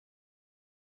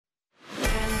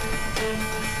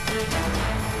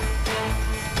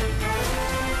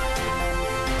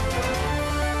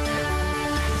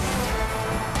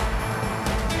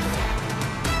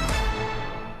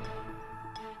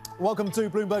Welcome to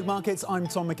Bloomberg Markets. I'm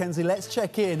Tom Mackenzie. Let's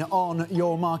check in on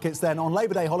your markets then. On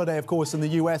Labor Day holiday, of course, in the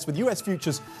US, with US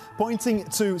futures pointing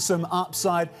to some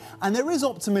upside. And there is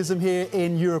optimism here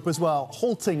in Europe as well,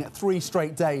 halting 3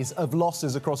 straight days of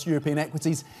losses across European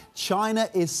equities. China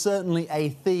is certainly a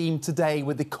theme today,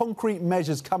 with the concrete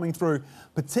measures coming through,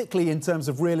 particularly in terms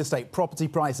of real estate, property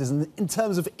prices, and in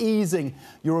terms of easing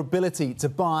your ability to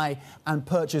buy and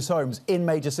purchase homes in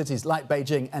major cities like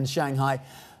Beijing and Shanghai.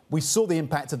 We saw the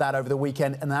impact of that over the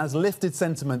weekend, and that has lifted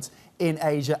sentiment in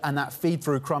Asia, and that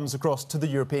feed-through crumbs across to the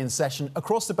European session.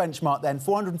 Across the benchmark then,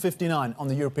 459 on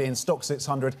the European stock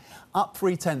 600, up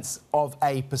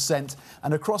 0.3%.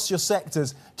 And across your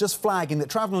sectors, just flagging that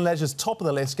travel and leisure's top of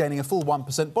the list, gaining a full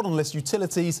 1%. Bottom of the list,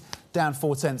 utilities down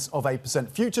 0.4%.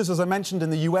 Futures, as I mentioned, in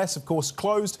the US, of course,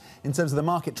 closed in terms of the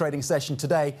market trading session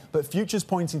today, but futures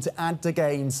pointing to add to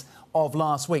gains of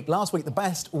last week. Last week, the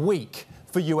best week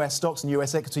for US stocks and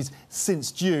US equities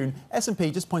since June.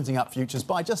 S&P just pointing up futures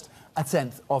by just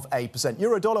 0.1%.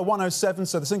 Euro dollar 107,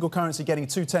 so the single currency getting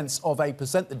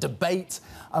 0.2%. The debate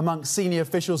amongst senior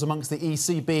officials, amongst the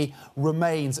ECB,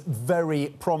 remains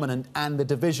very prominent, and the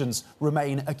divisions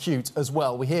remain acute as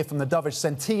well. We hear from the dovish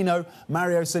Centeno,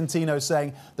 Mario Centeno,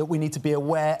 saying that we need to be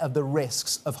aware of the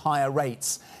risks of higher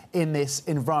rates in this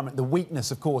environment. The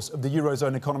weakness, of course, of the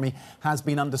Eurozone economy has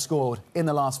been underscored in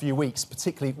the last few weeks,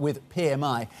 particularly with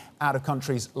PMI out of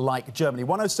countries like Germany.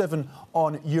 107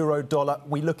 on euro dollar.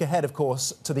 We look ahead, of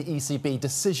course, to the ECB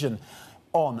decision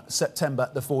on September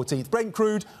the 14th. Brent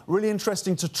crude, really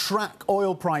interesting to track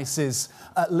oil prices,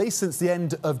 at least since the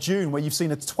end of June, where you've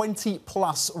seen a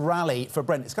 20-plus rally for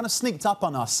Brent. It's kind of sneaked up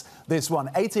on us, this one,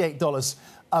 $88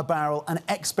 a barrel, and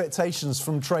expectations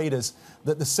from traders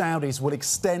that the Saudis will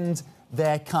extend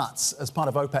their cuts as part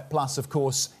of OPEC Plus, of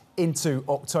course, into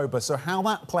October. So how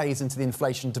that plays into the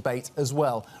inflation debate as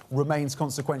well remains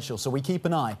consequential. So we keep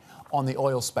an eye on the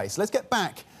oil space. Let's get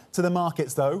back to the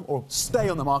markets, though, or stay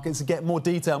on the markets and get more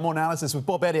detail, more analysis with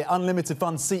Bob Elliott, Unlimited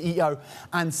Fund CEO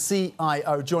and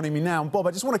CIO, joining me now. And Bob,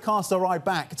 I just want to cast our eye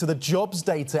back to the jobs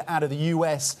data out of the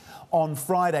US on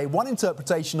Friday. One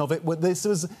interpretation of it was this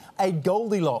was a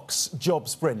Goldilocks job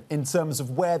sprint in terms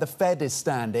of where the Fed is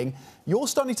standing. You're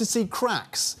starting to see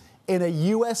cracks in a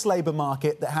US labour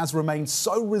market that has remained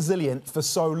so resilient for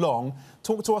so long.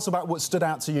 Talk to us about what stood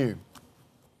out to you.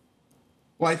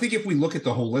 Well, I think if we look at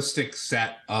the holistic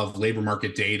set of labor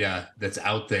market data that's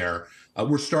out there,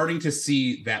 we're starting to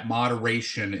see that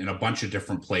moderation in a bunch of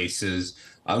different places.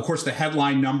 Of course, the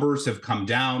headline numbers have come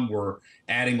down. We're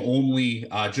adding only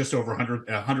just over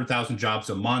 100,000 jobs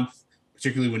a month,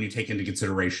 particularly when you take into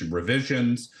consideration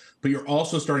revisions. But you're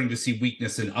also starting to see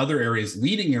weakness in other areas,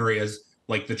 leading areas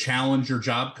like the Challenger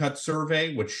Job Cut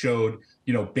Survey, which showed,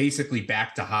 basically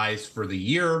back to highs for the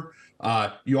year.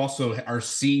 You also are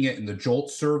seeing it in the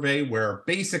JOLT survey, where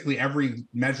basically every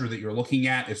measure that you're looking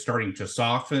at is starting to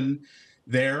soften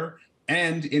there.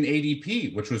 And in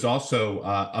ADP, which was also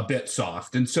a bit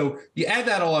soft. And so you add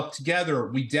that all up together,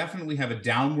 we definitely have a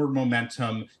downward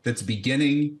momentum that's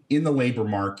beginning in the labor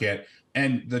market.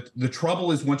 And the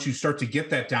trouble is, once you start to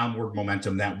get that downward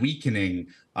momentum, that weakening,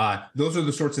 those are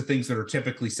the sorts of things that are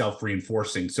typically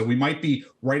self-reinforcing. So we might be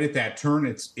right at that turn.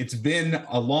 It's been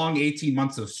a long 18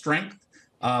 months of strength,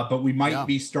 but we might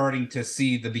be starting to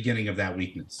see the beginning of that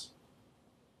weakness.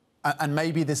 And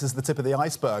maybe this is the tip of the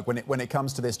iceberg when it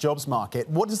comes to this jobs market.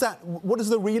 What is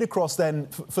the read across then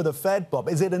for the Fed, Bob?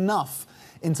 Is it enough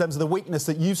in terms of the weakness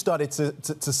that you've started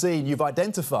to see and you've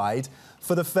identified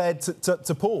for the Fed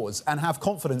to pause and have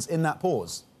confidence in that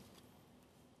pause?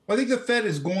 Well, I think the Fed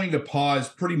is going to pause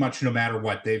pretty much no matter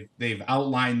what. They've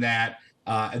outlined that.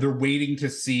 They're waiting to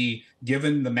see,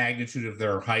 given the magnitude of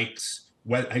their hikes,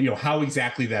 how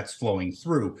exactly that's flowing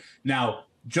through. Now,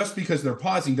 just because they're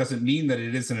pausing doesn't mean that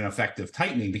it isn't an effective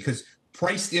tightening, because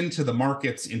priced into the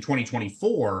markets in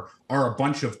 2024 are a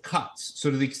bunch of cuts.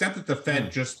 So to the extent that the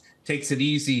Fed just takes it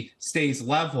easy, stays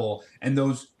level, and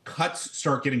those cuts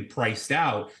start getting priced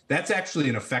out, that's actually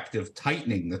an effective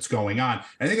tightening that's going on.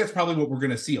 I think that's probably what we're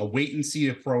going to see, a wait-and-see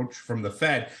approach from the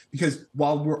Fed, because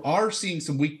while we are seeing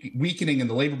some weakening in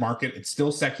the labor market, it's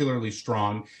still secularly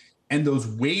strong, and those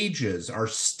wages are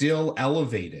still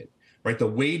elevated. Right, the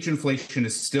wage inflation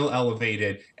is still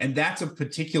elevated, and that's a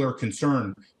particular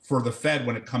concern for the Fed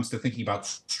when it comes to thinking about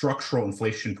structural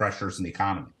inflation pressures in the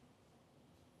economy.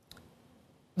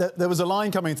 There was a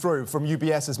line coming through from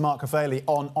UBS's Mark Cafali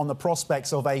on the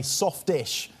prospects of a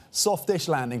softish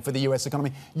landing for the US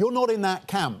economy. You're not in that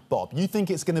camp, Bob. You think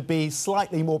it's going to be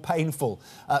slightly more painful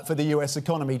for the US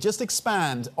economy. Just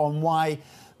expand on why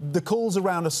the calls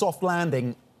around a soft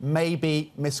landing may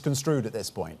be misconstrued at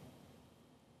this point.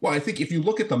 Well, I think if you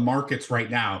look at the markets right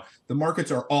now, the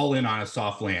markets are all in on a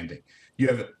soft landing. You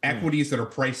have equities that are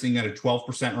pricing at a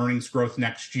 12% earnings growth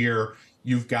next year.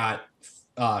 You've got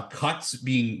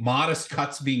modest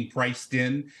cuts being priced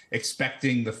in,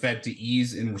 expecting the Fed to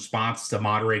ease in response to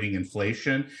moderating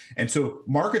inflation. And so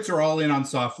markets are all in on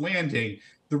soft landing.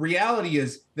 The reality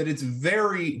is that it's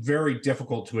very, very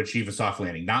difficult to achieve a soft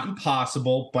landing. Not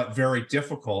impossible, but very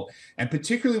difficult. And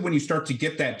particularly when you start to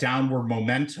get that downward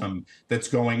momentum that's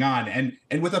going on.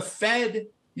 And with a Fed,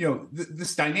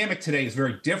 this dynamic today is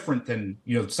very different than,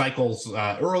 cycles,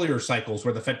 earlier cycles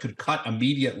where the Fed could cut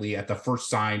immediately at the first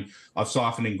sign of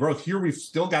softening growth. Here, we've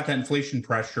still got that inflation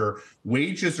pressure.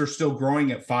 Wages are still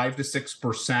growing at 5 to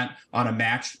 6% on a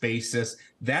matched basis.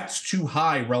 That's too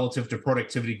high relative to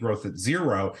productivity growth at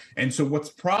 0. And so what's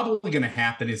probably going to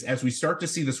happen is as we start to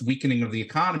see this weakening of the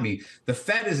economy, the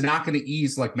Fed is not going to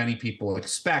ease like many people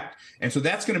expect. And so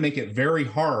that's going to make it very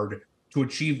hard to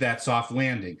achieve that soft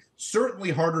landing.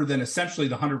 Certainly harder than essentially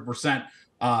the 100%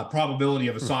 probability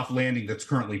of a soft landing that's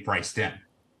currently priced in.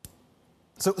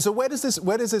 So where does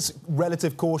this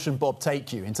relative caution, Bob,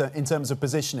 take you in terms of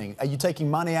positioning? Are you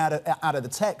taking money out of the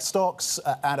tech stocks,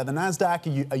 out of the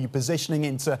Nasdaq? Are you positioning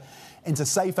into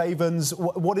safe havens?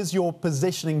 What is your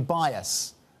positioning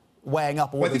bias, weighing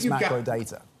up all this macro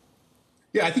data?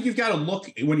 Yeah, I think you've got to look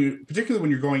particularly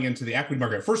when you're going into the equity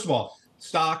market. First of all,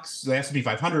 stocks, the S&P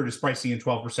 500 is pricing in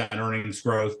 12% earnings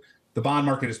growth. The bond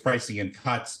market is pricing in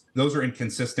cuts. Those are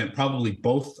inconsistent. Probably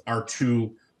both are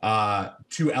too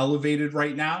elevated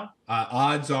right now.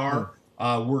 Odds are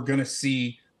we're going to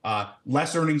see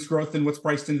less earnings growth than what's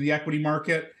priced into the equity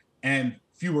market and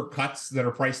fewer cuts that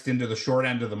are priced into the short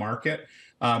end of the market.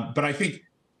 But I think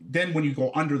then when you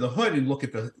go under the hood and look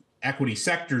at the equity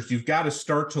sectors, you've got to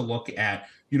start to look at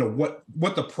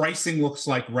what the pricing looks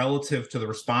like relative to the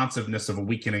responsiveness of a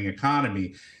weakening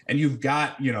economy. And you've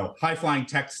got high flying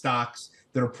tech stocks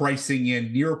that are pricing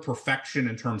in near perfection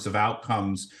in terms of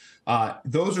outcomes.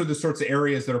 Those are the sorts of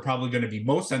areas that are probably going to be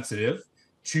most sensitive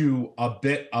to a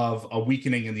bit of a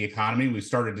weakening in the economy. We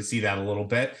started to see that a little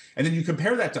bit. And then you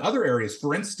compare that to other areas,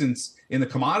 for instance, in the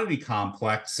commodity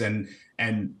complex and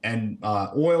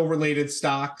oil-related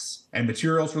stocks and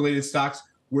materials-related stocks,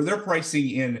 where they're pricing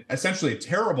in essentially a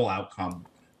terrible outcome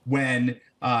when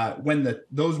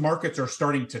those markets are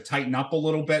starting to tighten up a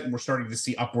little bit, and we're starting to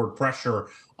see upward pressure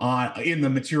in the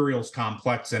materials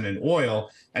complex and in oil.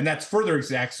 And that's further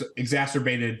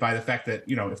exacerbated by the fact that,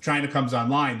 if China comes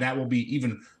online, that will be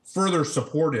even further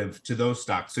supportive to those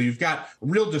stocks. So you've got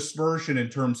real dispersion in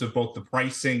terms of both the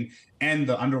pricing and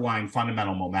the underlying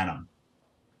fundamental momentum.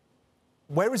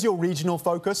 Where is your regional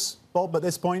focus, Bob, at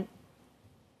this point?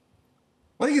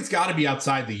 I think it's got to be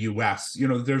outside the U.S.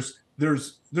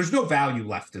 There's no value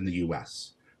left in the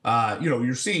U.S.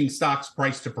 You're seeing stocks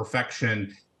priced to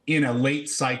perfection in a late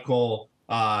cycle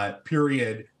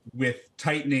period with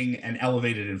tightening and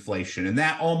elevated inflation, and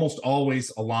that almost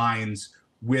always aligns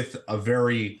with a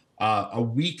very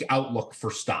weak outlook for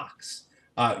stocks.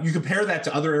 You compare that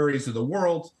to other areas of the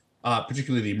world,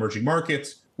 particularly the emerging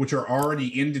markets, which are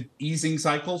already into easing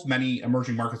cycles. Many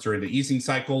emerging markets are into easing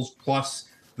cycles, plus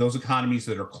those economies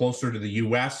that are closer to the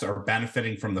U.S. are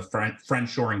benefiting from the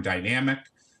friendshoring dynamic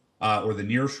or the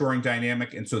nearshoring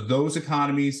dynamic. And so those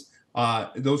economies,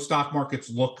 those stock markets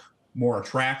look more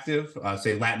attractive,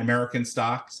 say Latin American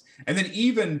stocks. And then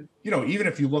even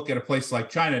if you look at a place like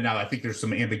China, now I think there's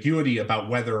some ambiguity about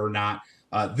whether or not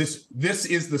this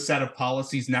is the set of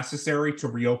policies necessary to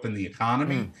reopen the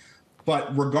economy.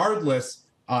 But regardless,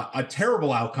 a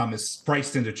terrible outcome is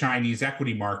priced into Chinese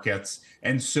equity markets.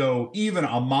 And so even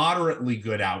a moderately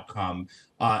good outcome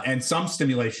and some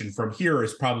stimulation from here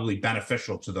is probably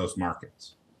beneficial to those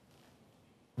markets.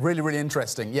 Really, really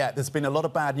interesting. Yeah, there's been a lot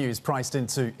of bad news priced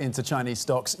into Chinese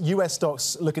stocks. US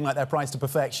stocks looking like they're priced to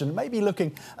perfection, maybe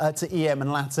looking to EM and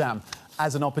LATAM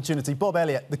as an opportunity. Bob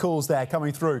Elliott, the calls there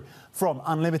coming through from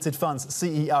Unlimited Funds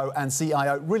CEO and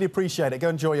CIO. Really appreciate it. Go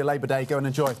enjoy your Labor Day. Go and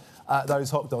enjoy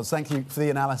those hot dogs. Thank you for the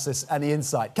analysis and the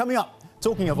insight. Coming up,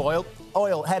 talking of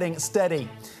oil heading steady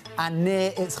and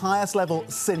near its highest level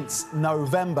since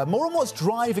November. More on what's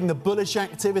driving the bullish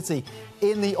activity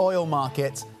in the oil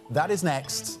market. That is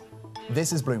next.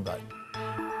 This is Bloomberg.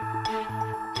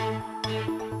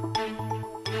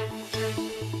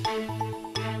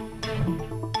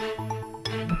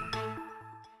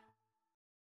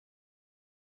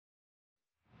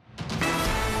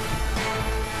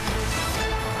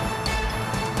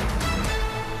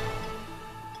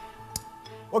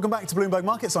 Welcome back to Bloomberg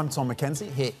Markets. I'm Tom Mackenzie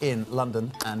here in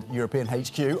London and European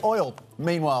HQ. Oil,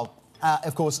 meanwhile,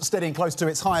 of course, steadying close to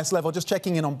its highest level. Just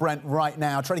checking in on Brent right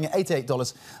now, trading at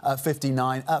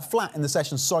 $88.59. Flat in the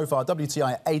session so far.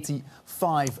 WTI at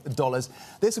 $85.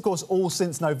 This, of course, all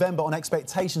since November on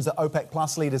expectations that OPEC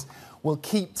Plus leaders will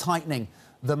keep tightening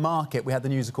the market. We had the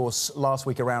news, of course, last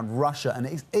week around Russia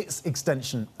and its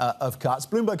extension of cuts.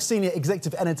 Bloomberg senior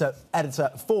executive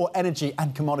editor for energy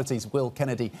and commodities, Will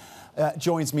Kennedy,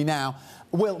 joins me now.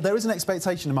 Will, there is an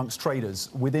expectation amongst traders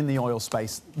within the oil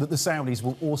space that the Saudis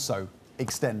will also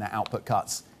extend their output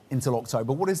cuts until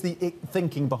October. What is the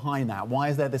thinking behind that? Why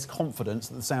is there this confidence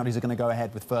that the Saudis are going to go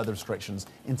ahead with further restrictions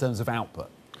in terms of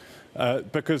output?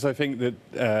 Because I think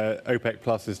that OPEC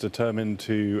Plus is determined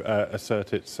to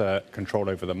assert its control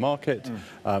over the market,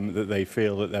 that they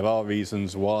feel that there are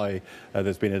reasons why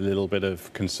there's been a little bit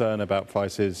of concern about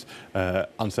prices,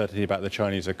 uncertainty about the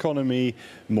Chinese economy,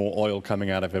 more oil coming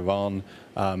out of Iran,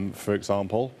 for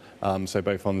example. So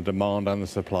both on the demand and the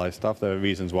supply stuff, there are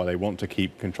reasons why they want to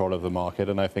keep control of the market.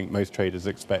 And I think most traders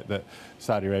expect that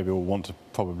Saudi Arabia will want to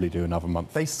probably do another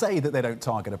month. They say that they don't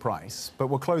target a price, but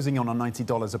we're closing on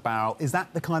 $90 a barrel. Is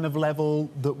that the kind of level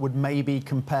that would maybe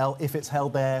compel, if it's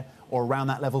held there or around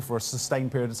that level for a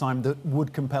sustained period of time, that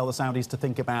would compel the Saudis to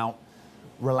think about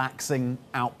relaxing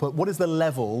output? What is the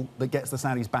level that gets the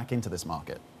Saudis back into this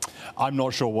market? I'm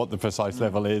not sure what the precise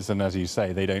level is, and as you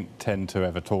say, they don't tend to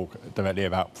ever talk directly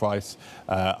about price.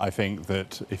 I think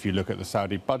that if you look at the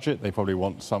Saudi budget, they probably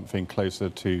want something closer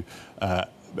to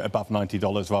above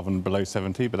 $90 rather than below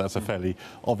 70, but that's a fairly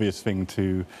obvious thing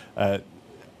to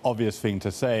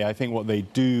say. I think what they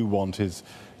do want is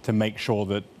to make sure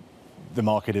that the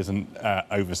market isn't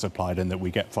oversupplied and that we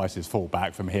get prices fall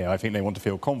back from here. I think they want to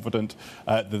feel confident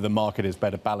that the market is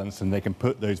better balanced and they can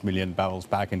put those million barrels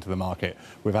back into the market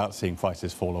without seeing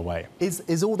prices fall away.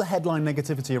 Is all the headline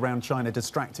negativity around China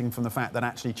distracting from the fact that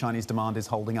actually Chinese demand is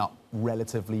holding up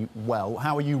relatively well?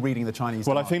 How are you reading the Chinese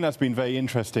demand? I think that's been very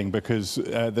interesting because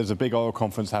there's a big oil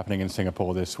conference happening in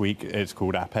Singapore this week. It's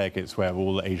called APEC. It's where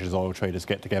all Asia's oil traders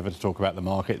get together to talk about the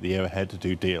market, the year ahead, to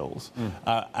do deals.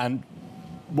 And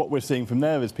what we're seeing from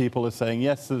there is people are saying,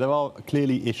 yes, so there are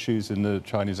clearly issues in the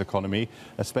Chinese economy,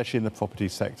 especially in the property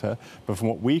sector. But from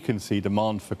what we can see,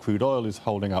 demand for crude oil is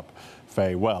holding up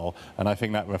very well. And I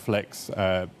think that reflects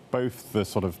both the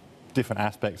sort of different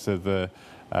aspects of the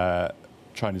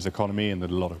Chinese economy, and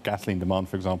that a lot of gasoline demand,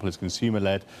 for example, is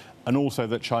consumer-led, and also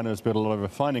that China has built a lot of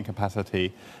refining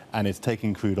capacity and is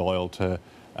taking crude oil to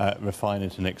refine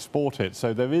it and export it.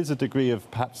 So there is a degree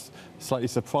of perhaps slightly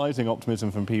surprising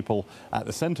optimism from people at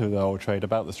the centre of the oil trade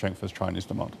about the strength of Chinese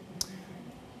demand.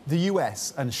 The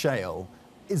US and shale,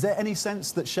 is there any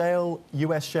sense that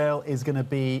US shale is going to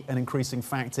be an increasing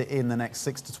factor in the next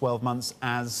 6 to 12 months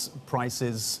as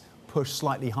prices push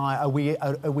slightly higher? Are we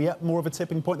at more of a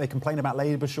tipping point? They complain about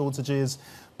labour shortages,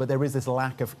 but there is this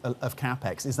lack of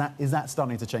capex. Is that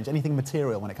starting to change? Anything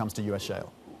material when it comes to US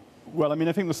shale? Well, I mean,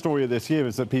 I think the story of this year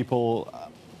is that people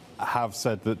have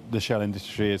said that the shale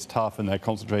industry is tough and they're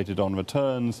concentrated on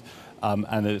returns and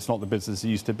that it's not the business it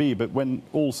used to be. But when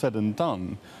all's said and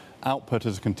done, output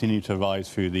has continued to rise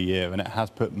through the year and it has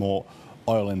put more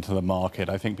oil into the market.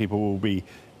 I think people will be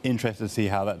interested to see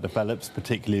how that develops,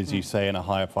 particularly, as you say, in a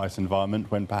higher price environment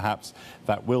when perhaps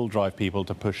that will drive people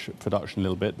to push production a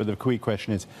little bit. But the key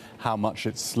question is how much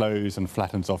it slows and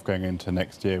flattens off going into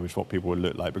next year, which is what people will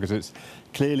look like, because it's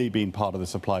clearly been part of the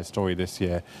supply story this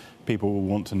year. People will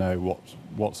want to know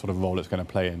what sort of role it's going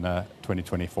to play in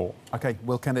 2024. OK,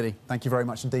 Will Kennedy, thank you very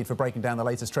much indeed for breaking down the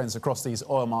latest trends across these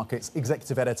oil markets.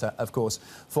 Executive editor, of course,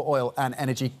 for oil and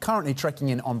energy. Currently trekking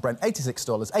in on Brent,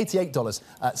 $86,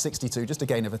 $88.62, just a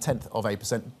gain of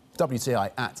 0.1%.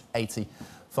 WTI at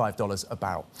 $85 a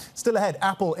barrel. Still ahead,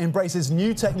 Apple embraces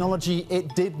new technology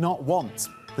it did not want.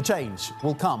 The change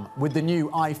will come with the new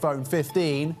iPhone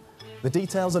 15. The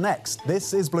details are next.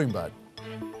 This is Bloomberg.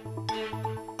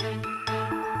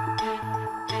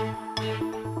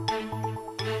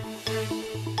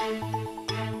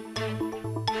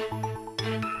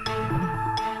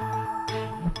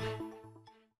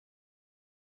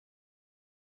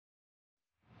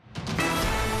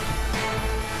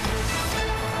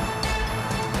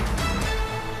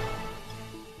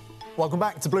 Welcome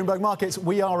back to Bloomberg Markets.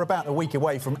 We are about a week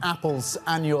away from Apple's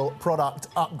annual product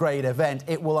upgrade event.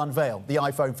 It will unveil the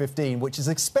iPhone 15, which is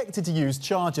expected to use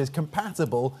chargers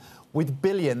compatible with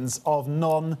billions of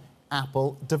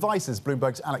non-Apple devices.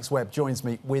 Bloomberg's Alex Webb joins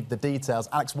me with the details.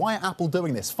 Alex, why are Apple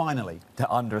doing this finally?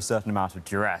 They're under a certain amount of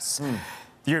duress.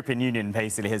 The European Union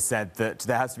basically has said that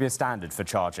there has to be a standard for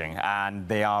charging, and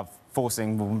they are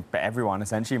forcing everyone,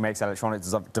 essentially, who makes electronic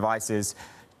devices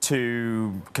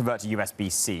to convert to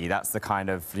USB-C. That's the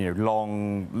kind of,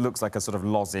 long, looks like a sort of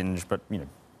lozenge, but,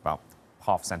 well,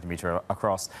 half a centimetre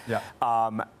across. Yeah.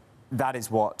 That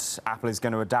is what Apple is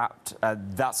going to adapt.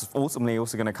 That's ultimately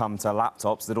also going to come to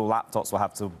laptops, that all laptops will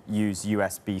have to use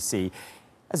USB-C.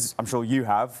 As I'm sure you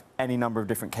have, any number of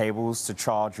different cables to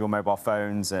charge your mobile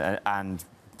phones and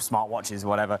smartwatches,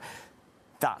 whatever.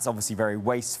 That's obviously very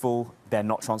wasteful. They're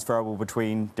not transferable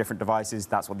between different devices.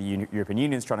 That's what the European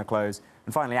Union is trying to close.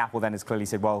 And finally, Apple then has clearly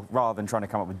said, well, rather than trying to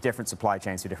come up with different supply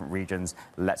chains for different regions,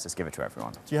 let's just give it to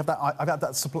everyone. Do you have that? I've had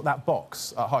that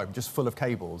box at home, just full of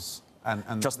cables.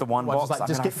 And just the one box?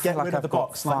 Just get rid of the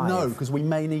box. Like, no, because we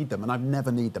may need them, and I've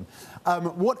never need them.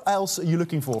 What else are you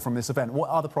looking for from this event? What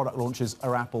other product launches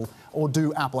are Apple, or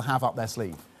do Apple have up their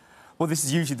sleeve? Well, this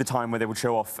is usually the time where they would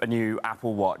show off a new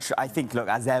Apple Watch. I think, look,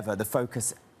 as ever, the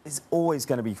focus is always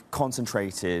going to be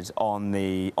concentrated on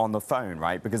the phone,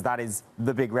 right? Because that is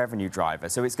the big revenue driver.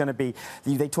 So it's going to be,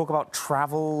 they talk about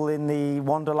travel in the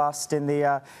Wanderlust in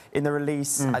the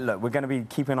release. Look, we're going to be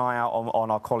keeping an eye out on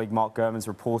our colleague Mark Gurman's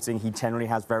reporting. He generally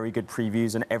has very good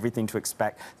previews and everything to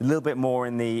expect. A little bit more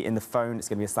in the phone. It's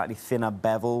going to be a slightly thinner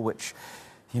bevel, which,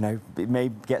 you know, it may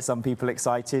get some people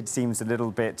excited. Seems a little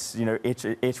bit, you know,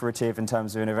 iterative in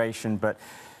terms of innovation, but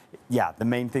yeah, the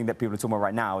main thing that people are talking about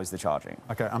right now is the charging.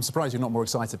 OK, I'm surprised you're not more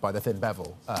excited by the thin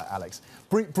bevel, Alex.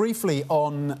 Briefly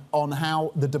on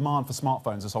how the demand for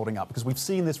smartphones is holding up, because we've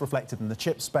seen this reflected in the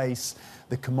chip space,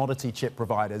 the commodity chip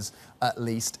providers at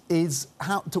least.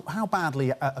 How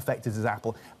badly affected is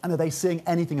Apple, and are they seeing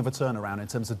anything of a turnaround in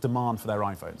terms of demand for their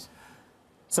iPhones?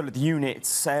 So the unit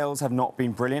sales have not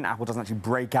been brilliant. Apple doesn't actually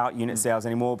break out unit sales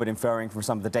anymore, but inferring from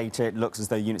some of the data, it looks as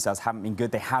though unit sales haven't been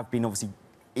good. They have been obviously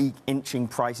inching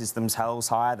prices themselves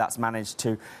higher. That's managed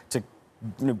to you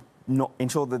know, not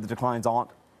ensure that the declines aren't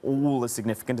all as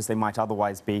significant as they might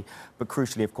otherwise be. But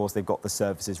crucially, of course, they've got the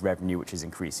services revenue, which is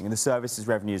increasing. And the services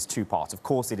revenue is two parts. Of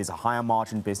course, it is a higher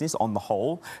margin business on the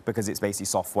whole, because it's basically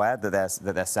software that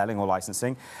they're selling or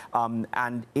licensing.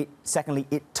 And secondly,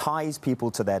 it ties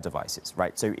people to their devices,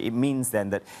 right? So it means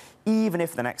then that even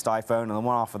if the next iPhone and the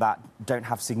one after that don't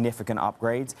have significant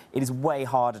upgrades, it is way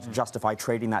harder to justify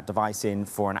trading that device in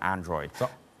for an Android. So,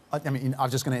 I mean, I'm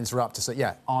just going to interrupt to say,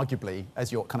 yeah, arguably, as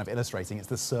you're kind of illustrating, it's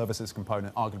the services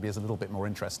component arguably is a little bit more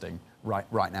interesting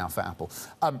right now for Apple.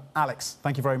 Alex,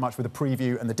 thank you very much for the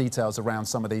preview and the details around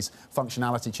some of these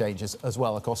functionality changes as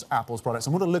well across Apple's products.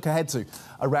 And what to look ahead to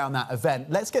around that event.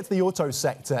 Let's get to the auto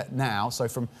sector now. So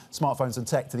from smartphones and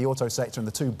tech to the auto sector, and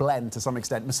the two blend to some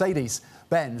extent.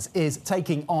 Mercedes-Benz is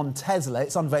taking on Tesla.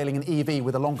 It's unveiling an EV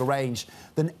with a longer range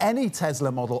than any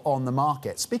Tesla model on the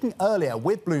market. Speaking earlier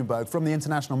with Bloomberg from the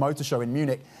International Motor Show in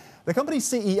Munich, the company's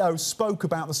CEO spoke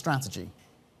about the strategy.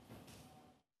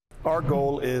 Our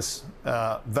goal is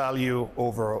value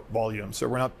over volume. So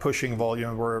we're not pushing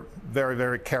volume. We're very,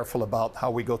 very careful about how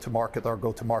we go to market, our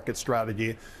go-to-market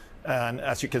strategy. And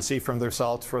as you can see from the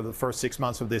results for the first 6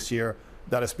 months of this year,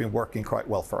 that has been working quite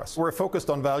well for us. We're focused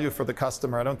on value for the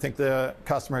customer. I don't think the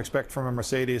customer expects from a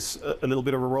Mercedes a little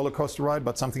bit of a roller coaster ride,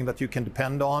 but something that you can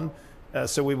depend on.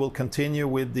 So we will continue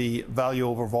with the value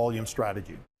over volume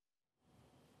strategy.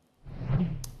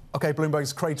 OK,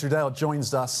 Bloomberg's Craig Trudell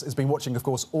joins us. Has been watching, of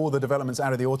course, all the developments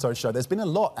out of the auto show. There's been a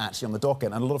lot, actually, on the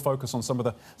docket, and a lot of focus on some of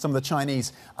the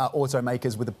Chinese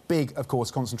automakers, with a big, of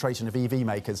course, concentration of EV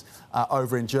makers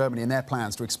over in Germany and their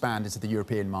plans to expand into the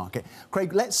European market.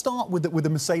 Craig, let's start with the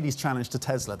Mercedes challenge to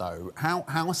Tesla, though.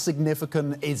 How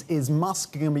significant is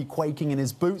Musk going to be quaking in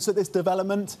his boots at this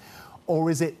development, or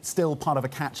is it still part of a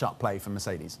catch-up play for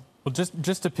Mercedes? Well,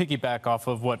 just to piggyback off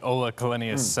of what Ola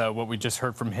Kalenius, what we just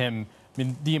heard from him, I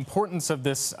mean, the importance of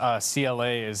this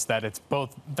CLA is that it's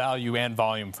both value and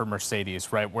volume for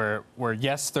Mercedes, right? Where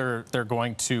yes, they're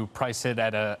going to price it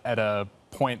at a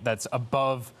point that's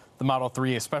above the Model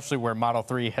 3, especially where Model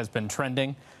 3 has been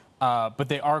trending. But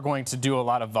they are going to do a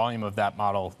lot of volume of that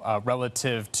model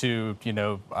relative to, you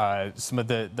know, some of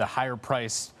the higher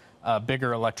priced,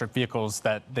 bigger electric vehicles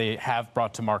that they have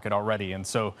brought to market already. And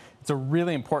so it's a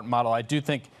really important model. I do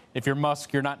think if you're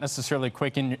Musk, you're not necessarily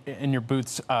quick in your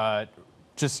boots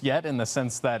just yet, in the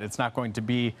sense that it's not going to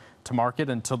be to market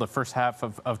until the first half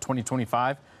of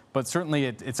 2025. But certainly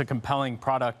it's a compelling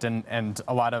product and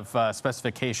a lot of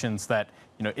specifications that,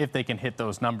 you know, if they can hit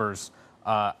those numbers,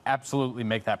 absolutely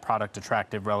make that product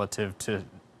attractive relative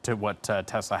to what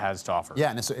Tesla has to offer. Yeah,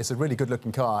 and it's a really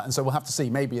good-looking car, and so we'll have to see.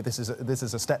 Maybe this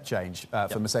is a step change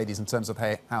for Mercedes in terms of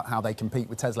how they compete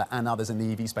with Tesla and others in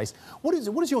the EV space. What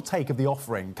is your take of the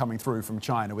offering coming through from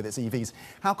China with its EVs?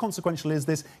 How consequential is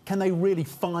this? Can they really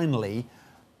finally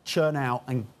churn out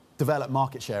and develop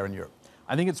market share in Europe?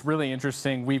 I think it's really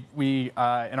interesting. We in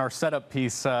our setup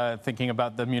piece, thinking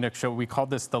about the Munich show, we called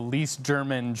this the least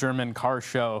German car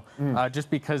show, just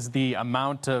because the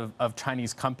amount of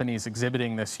Chinese companies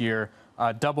exhibiting this year,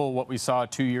 double what we saw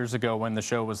 2 years ago when the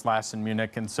show was last in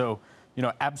Munich. And so,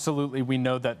 absolutely, we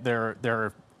know that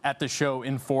they're at the show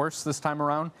in force this time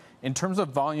around. In terms of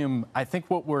volume, I think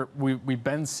what we've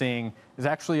been seeing is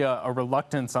actually a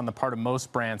reluctance on the part of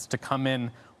most brands to come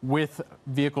in with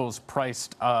vehicles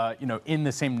priced, in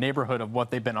the same neighborhood of what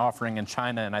they've been offering in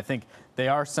China. And I think they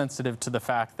are sensitive to the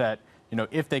fact that,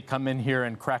 if they come in here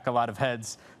and crack a lot of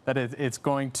heads, that it's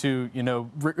going to,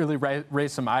 really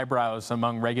raise some eyebrows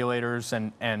among regulators.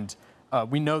 And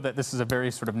we know that this is a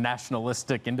very sort of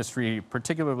nationalistic industry,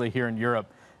 particularly here in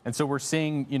Europe. And so we're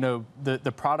seeing,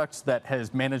 the products that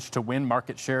has managed to win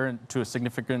market share to a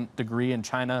significant degree in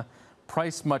China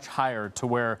priced much higher to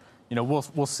where,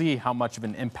 we'll see how much of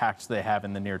an impact they have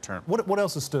in the near term. What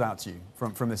else has stood out to you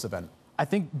from this event? I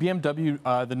think BMW,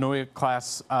 the Neue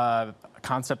Class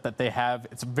concept that they have,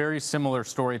 it's a very similar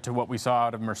story to what we saw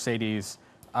out of Mercedes.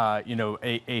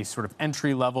 A sort of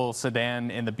entry-level sedan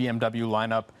in the BMW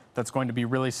lineup that's going to be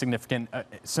really significant,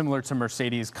 similar to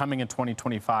Mercedes, coming in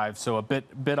 2025. So a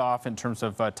bit off in terms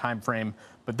of time frame,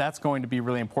 but that's going to be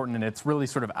really important, and it's really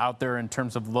sort of out there in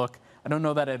terms of look. I don't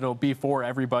know that it'll be for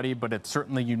everybody, but it's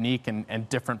certainly unique and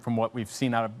different from what we've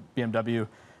seen out of BMW.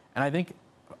 And I think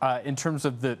in terms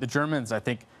of the Germans, I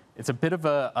think it's a bit of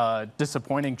a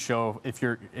disappointing show if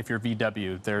you're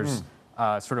VW. There's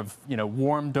sort of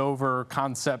warmed over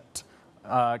concepts.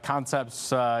 The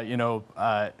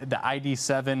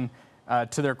ID.7,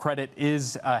 to their credit,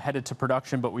 is headed to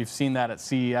production, but we've seen that at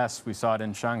CES. We saw it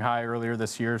in Shanghai earlier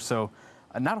this year. So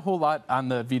not a whole lot on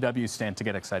the VW stand to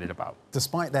get excited about.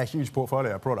 Despite their huge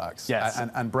portfolio of products, yes,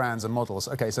 and brands and models.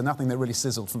 Okay, so nothing that really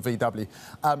sizzled from VW.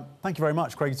 Thank you very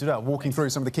much, Craig Tudell, walking through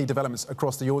some of the key developments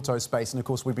across the auto space. And of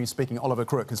course, we've been speaking, Oliver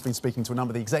Crook has been speaking to a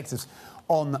number of the executives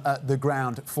on the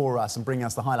ground for us and bringing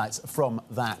us the highlights from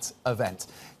that event.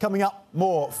 Coming up,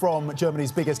 more from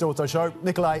Germany's biggest auto show,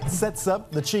 Nikolai Setzer,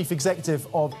 the chief executive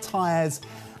of tyres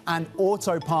and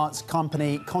auto parts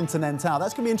company Continental.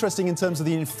 That's going to be interesting in terms of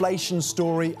the inflation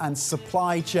story and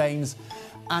supply chains,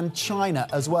 and China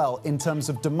as well in terms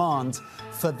of demand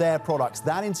for their products.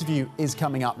 That interview is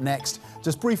coming up next.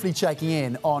 Just briefly checking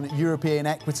in on European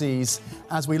equities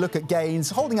as we look at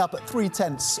gains holding up at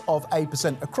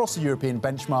 0.3% across the European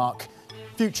benchmark.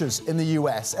 Futures in the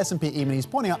US, S&P E-minis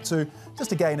pointing up to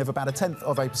just a gain of about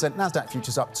 0.1%. Nasdaq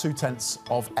futures up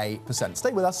 0.2%.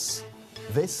 Stay with us.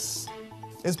 This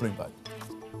is Bloomberg.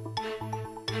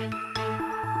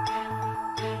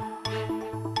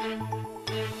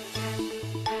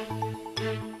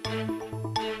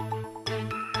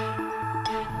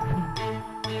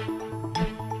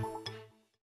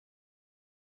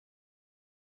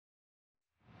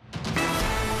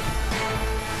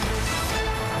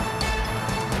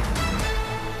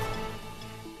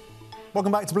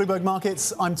 Welcome back to Bloomberg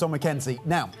Markets. I'm Tom Mackenzie.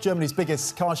 Now, Germany's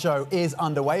biggest car show is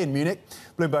underway in Munich.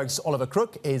 Bloomberg's Oliver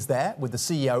Crook is there with the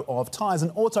CEO of tyres and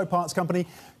auto parts company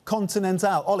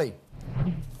Continental. Ollie.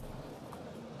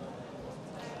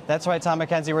 That's right, Tom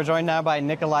Mackenzie. We're joined now by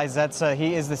Nikolai Setzer.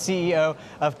 He is the CEO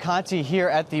of Conti here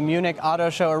at the Munich Auto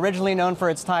Show, originally known for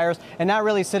its tires, and now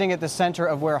really sitting at the center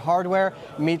of where hardware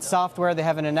meets software. They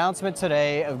have an announcement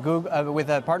today of Google, with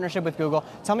a partnership with Google.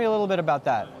 Tell me a little bit about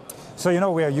that.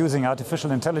 So, we are using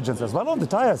artificial intelligence as well on the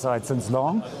tire side since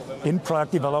long, in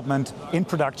product development, in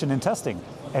production, in testing.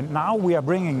 And now we are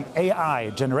bringing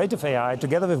AI, generative AI,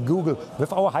 together with Google,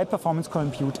 with our high-performance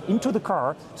compute into the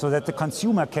car so that the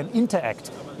consumer can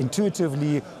interact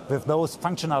intuitively with those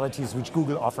functionalities which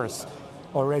Google offers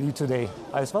already today,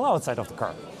 as well outside of the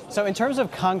car. So in terms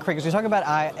of concrete, because we talk about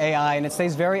AI and it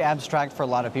stays very abstract for a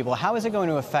lot of people, how is it going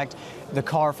to affect the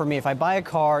car for me? If I buy a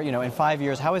car, in 5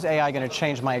 years, how is AI going to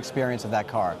change my experience of that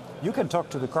car? You can talk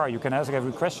to the car, you can ask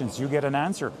every question, you get an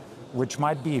answer, which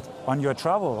might be on your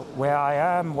travel, where I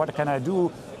am, what can I do,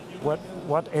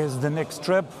 what is the next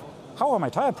trip, how are my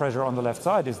tire pressure on the left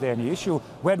side, is there any issue,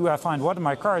 where do I find what in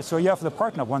my car? So you have the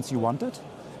partner once you want it,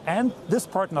 and this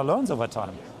partner learns over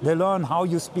time. They learn how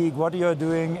you speak, what you're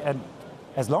doing, and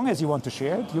as long as you want to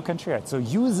share it, you can share it. So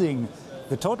using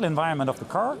the total environment of the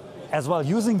car, as well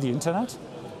using the internet,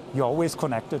 you're always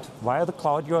connected via the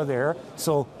cloud, you're there.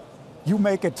 So you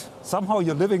make it somehow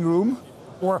your living room,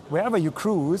 or wherever you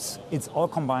cruise, it's all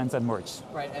combined and merged.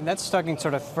 Right, and that's talking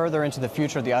sort of further into the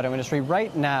future of the auto industry.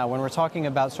 Right now, when we're talking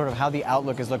about sort of how the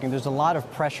outlook is looking, there's a lot of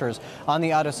pressures on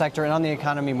the auto sector and on the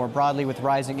economy more broadly with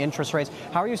rising interest rates.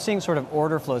 How are you seeing sort of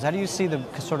order flows? How do you see the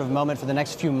sort of moment for the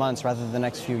next few months rather than the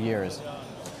next few years?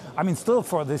 I mean, still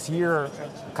for this year,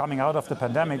 coming out of the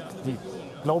pandemic, the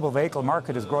global vehicle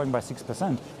market is growing by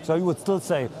 6%. So you would still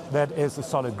say that is a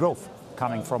solid growth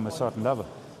coming from a certain level.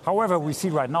 However, we see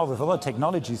right now with other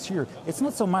technologies here, it's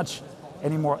not so much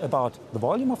anymore about the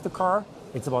volume of the car,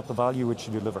 it's about the value which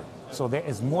you deliver. So there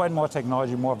is more and more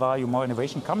technology, more value, more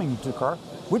innovation coming into the car,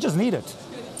 which is needed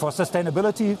for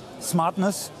sustainability,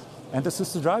 smartness, and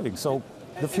assisted driving. So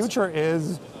the future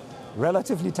is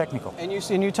relatively technical. And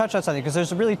you touched on something, because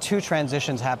there's really two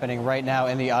transitions happening right now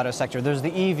in the auto sector. There's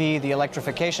the EV, the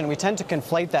electrification. We tend to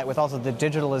conflate that with also the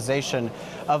digitalization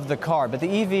of the car. But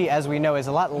the EV, as we know, is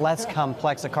a lot less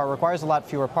complex. A car requires a lot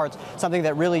fewer parts, something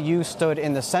that really you stood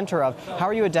in the center of. How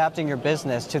are you adapting your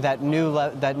business to that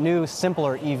new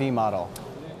simpler EV model?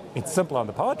 It's simple on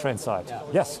the powertrain side,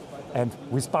 yes. And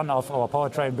we spun off our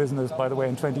powertrain business, by the way,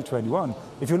 in 2021.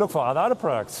 If you look for other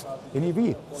products, in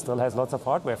EV, still has lots of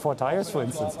hardware, 4 tires, for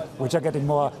instance, which are getting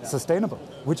more sustainable,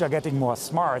 which are getting more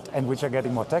smart, and which are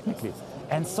getting more technically.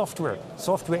 And software.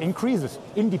 Software increases,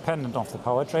 independent of the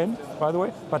powertrain, by the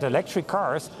way, but electric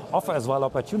cars offer as well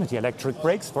opportunity. Electric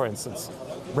brakes, for instance,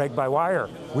 brake-by-wire,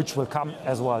 which will come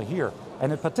as well here.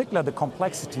 And in particular, the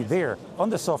complexity there on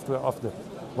the software of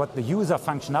what the user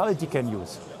functionality can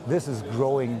use, this is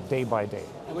growing day by day.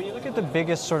 When you look at the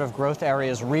biggest sort of growth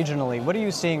areas regionally, what are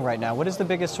you seeing right now? What is the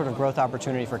biggest sort of growth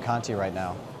opportunity for Conti right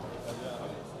now?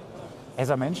 As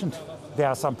I mentioned, there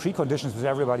are some preconditions which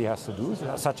everybody has to do,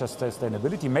 such as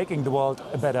sustainability, making the world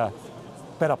a better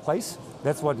place.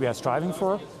 That's what we are striving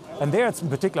for. And there it's in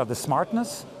particular the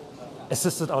smartness,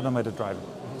 assisted automated driving.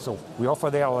 So we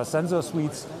offer there our sensor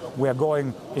suites. We are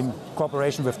going in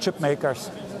cooperation with chip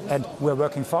makers, and we're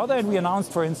working further. And we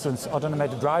announced, for instance,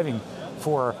 automated driving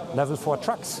for level 4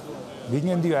 trucks. Being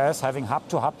in the US, having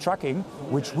hub-to-hub trucking,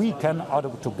 which we can,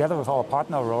 together with our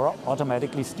partner Aurora,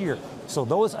 automatically steer. So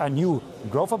those are new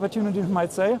growth opportunities, you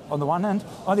might say, on the one hand.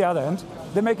 On the other hand,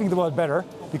 they're making the world better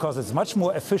because it's much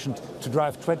more efficient to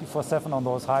drive 24/7 on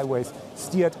those highways,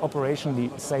 steered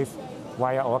operationally safe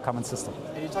via our common system.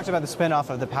 You talked about the spin-off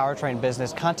of the powertrain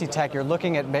business. Conti Tech, you're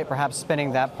looking at perhaps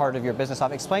spinning that part of your business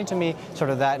off. Explain to me sort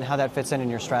of that and how that fits in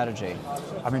your strategy.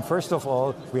 I mean, first of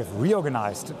all, we have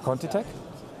reorganized Conti Tech,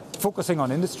 focusing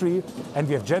on industry, and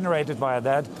we have generated via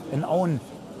that an own,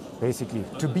 basically,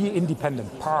 to be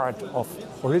independent part of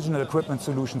original equipment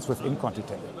solutions within Conti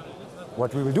Tech.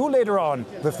 What we will do later on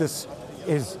with this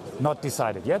is not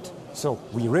decided yet. So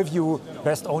we review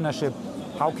best ownership.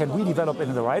 How can we develop it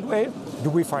in the right way?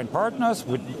 Do we find partners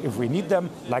if we need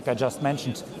them? Like I just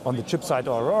mentioned on the chip side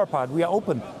or Aurora part, we are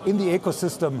open in the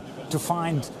ecosystem to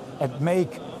find and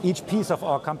make each piece of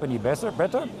our company better.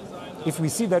 If we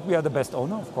see that we are the best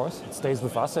owner, of course, it stays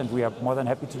with us, and we are more than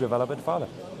happy to develop it further.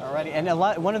 Alrighty, and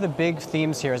one of the big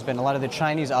themes here has been a lot of the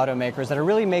Chinese automakers that are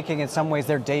really making, in some ways,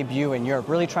 their debut in Europe,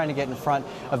 really trying to get in front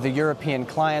of the European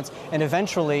clients. And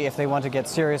eventually, if they want to get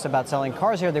serious about selling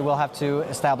cars here, they will have to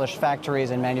establish factories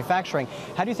and manufacturing.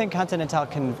 How do you think Continental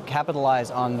can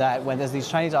capitalize on that as these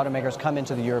Chinese automakers come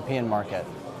into the European market?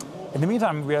 In the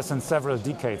meantime, we are since several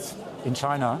decades in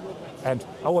China, and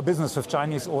our business with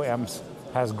Chinese OEMs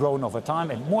has grown over time,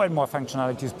 and more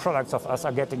functionalities, products of us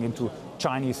are getting into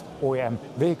Chinese OEM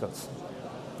vehicles.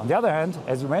 On the other hand,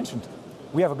 as you mentioned,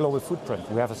 we have a global footprint.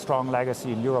 We have a strong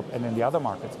legacy in Europe and in the other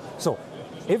markets. So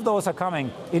if those are coming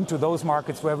into those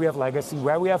markets where we have legacy,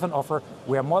 where we have an offer,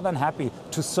 we are more than happy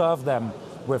to serve them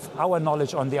with our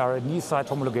knowledge on the R&D side,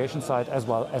 homologation side, as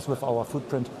well as with our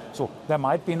footprint. So there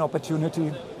might be an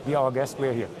opportunity. Be our guest,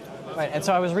 we're here. Right, and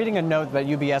so I was reading a note that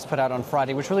UBS put out on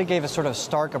Friday, which really gave a sort of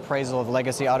stark appraisal of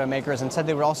legacy automakers and said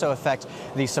they would also affect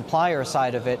the supplier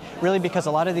side of it, really because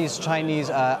a lot of these Chinese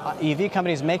EV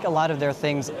companies make a lot of their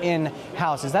things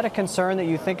in-house. Is that a concern that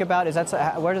you think about?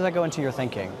 Where does that go into your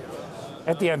thinking?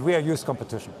 At the end, we are used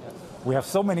competition. We have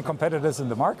so many competitors in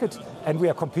the market, and we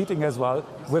are competing as well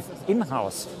with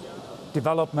in-house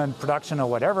development, production, or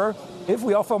whatever. If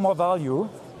we offer more value,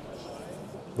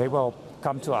 they will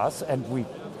come to us, and we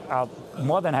are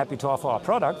more than happy to offer our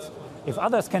products. If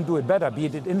others can do it better, be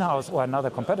it in-house or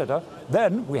another competitor,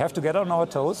 then we have to get on our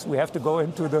toes, we have to go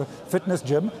into the fitness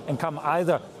gym and come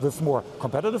either with more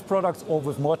competitive products or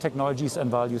with more technologies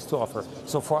and values to offer.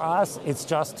 So for us, it's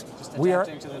just we are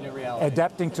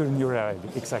adapting to the new reality,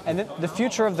 exactly. And the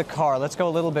future of the car, let's go a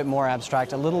little bit more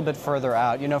abstract, a little bit further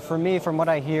out. You know, for me, from what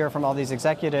I hear from all these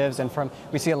executives and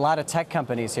we see a lot of tech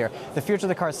companies here, the future of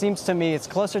the car seems to me it's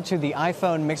closer to the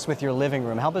iPhone mixed with your living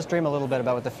room. Help us dream a little bit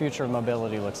about what the future of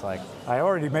mobility looks like. I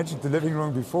already mentioned the living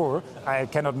room before. I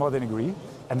cannot more than agree.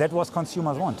 And that was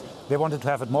consumers want. They wanted to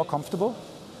have it more comfortable.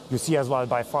 You see as well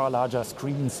by far larger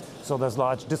screens, so there's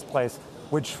large displays.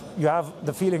 which you have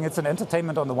the feeling it's an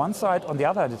entertainment on the one side. On the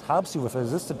other hand, it helps you with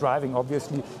assisted driving,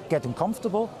 obviously, getting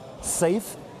comfortable,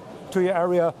 safe to your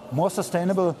area, more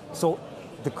sustainable. So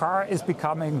the car is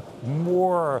becoming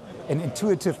more an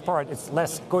intuitive part. It's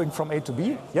less going from A to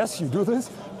B. Yes, you do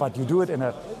this, but you do it in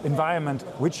an environment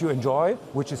which you enjoy,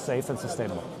 which is safe and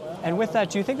sustainable. And with that,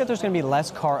 do you think that there's going to be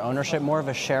less car ownership, more of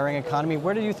a sharing economy?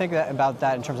 Where do you think about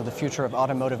that in terms of the future of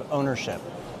automotive ownership?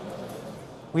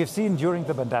 We have seen during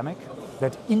the pandemic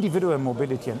that individual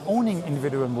mobility and owning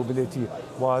individual mobility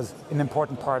was an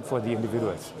important part for the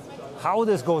individuals. How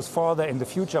this goes further in the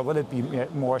future, will it be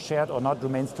more shared or not,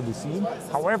 remains to be seen.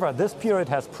 However, this period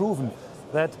has proven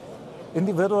that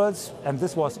individuals, and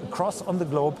this was across on the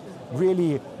globe,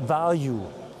 really value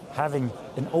having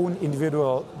an own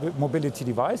individual mobility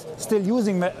device, still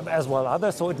using as well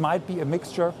others, so it might be a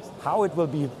mixture. How it will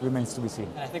be remains to be seen.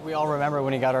 And I think we all remember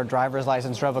when we got our driver's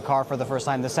license, drove a car for the first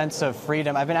time, the sense of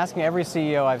freedom. I've been asking every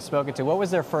CEO I've spoken to, what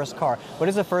was their first car? What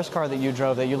is the first car that you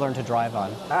drove that you learned to drive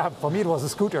on? For me, it was a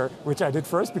scooter, which I did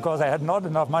first because I had not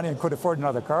enough money and could afford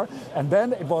another car. And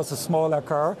then it was a smaller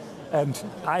car, and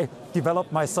I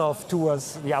developed myself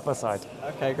towards the upper side.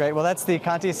 Okay, great. Well, that's the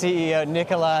Conti CEO,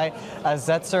 Nikolai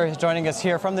Setzer, joining us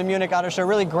here from the Munich Auto Show.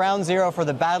 Really ground zero for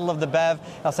the battle of the BEV.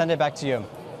 I'll send it back to you.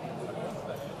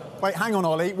 Wait, hang on,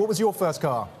 Ollie. What was your first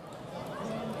car?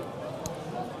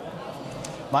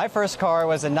 My first car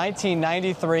was a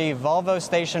 1993 Volvo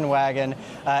station wagon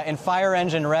in fire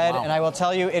engine red, Wow. and I will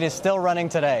tell you, it is still running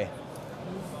today.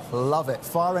 Love it.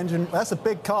 Fire engine. That's a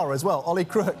big car as well. Ollie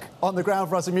Crook on the ground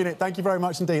for us in Munich. Thank you very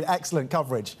much indeed. Excellent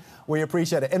coverage. We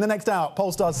appreciate it. In the next hour,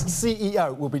 Polestar's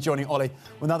CEO will be joining Ollie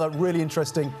with another really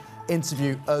interesting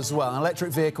interview as well. An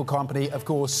electric vehicle company, of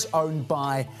course, owned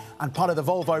by and part of the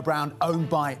Volvo brand, owned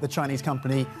by the Chinese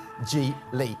company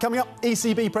Geely. Coming up,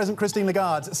 ECB President Christine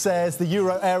Lagarde says the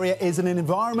euro area is in an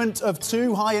environment of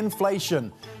too high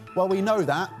inflation. Well, we know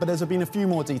that, but there's been a few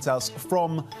more details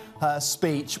from her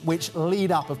speech, which lead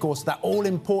up, of course, to that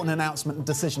all-important announcement and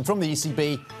decision from the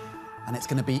ECB. And it's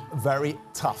going to be very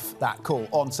tough, that call,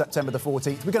 on September the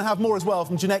 14th. We're going to have more as well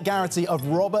from Jeanette Garrity of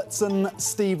Robertson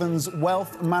Stephens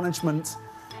Wealth Management.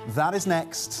 That is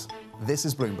next. This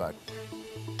is Bloomberg.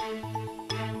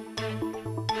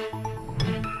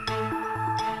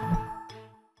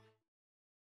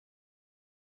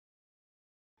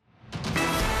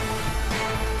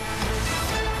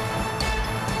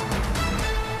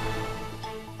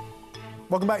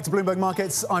 Welcome back to Bloomberg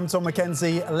Markets. I'm Tom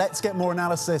Mackenzie. Let's get more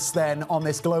analysis then on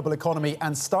this global economy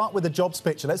and start with the jobs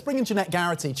picture. Let's bring in Jeanette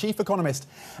Garrity, Chief Economist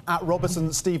at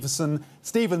Robertson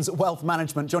Stephens Wealth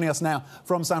Management, joining us now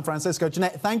from San Francisco.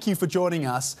 Jeanette, thank you for joining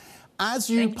us. As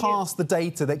you pass the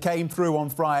data that came through on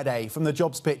Friday from the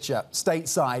jobs picture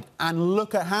stateside and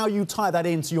look at how you tie that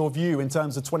into your view in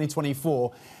terms of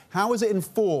 2024, how has it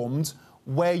informed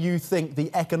where you think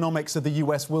the economics of the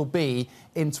US will be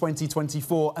in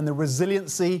 2024 and the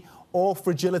resiliency or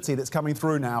fragility that's coming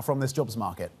through now from this jobs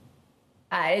market?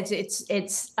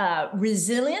 It's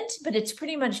resilient, but it's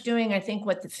pretty much doing, I think,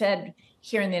 what the Fed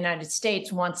here in the United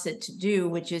States wants it to do,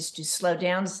 which is to slow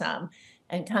down some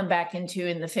and come back into,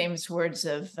 in the famous words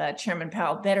of Chairman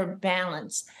Powell, better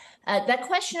balance. That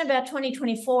question about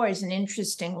 2024 is an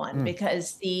interesting one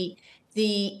because the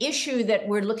issue that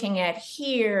we're looking at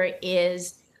here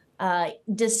is,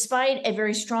 despite a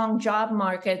very strong job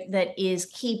market that is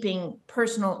keeping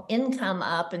personal income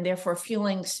up and therefore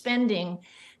fueling spending,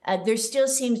 there still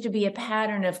seems to be a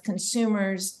pattern of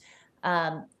consumers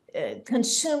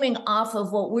consuming off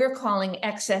of what we're calling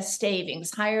excess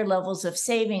savings, higher levels of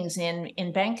savings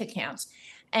in bank accounts.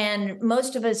 And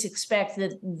most of us expect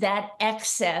that that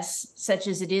excess, such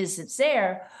as it is, that's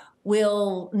there,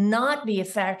 will not be a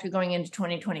factor going into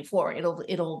 2024.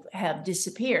 It'll have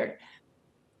disappeared.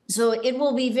 So it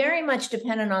will be very much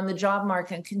dependent on the job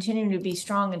market and continuing to be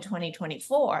strong in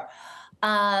 2024.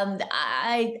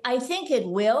 I think it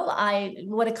will.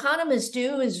 What economists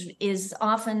do is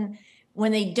often,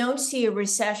 when they don't see a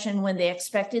recession when they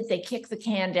expect it, they kick the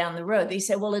can down the road. They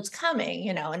say, well, it's coming,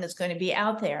 and it's going to be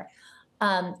out there.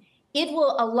 A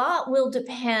lot will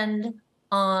depend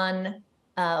on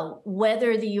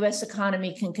whether the U.S.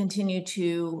 economy can continue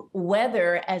to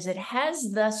weather, as it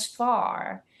has thus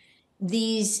far,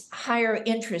 these higher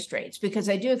interest rates, because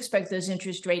I do expect those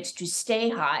interest rates to stay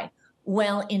high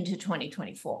well into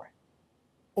 2024.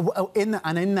 Well, in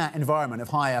that environment of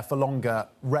higher for longer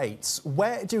rates,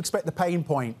 where do you expect the pain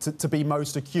point to be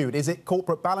most acute? Is it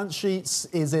corporate balance sheets?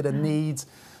 Is it a need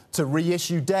to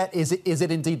reissue debt? Is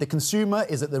it indeed the consumer?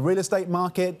 Is it the real estate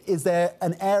market? Is there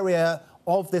an area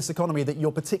of this economy that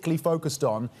you're particularly focused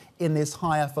on in this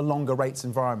higher for longer rates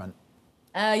environment?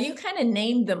 You kind of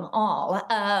named them all.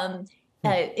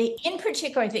 In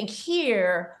particular, I think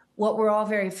here, what we're all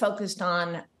very focused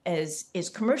on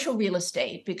is commercial real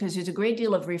estate, because there's a great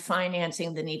deal of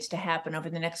refinancing that needs to happen over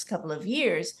the next couple of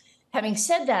years. Having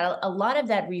said that, a lot of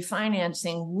that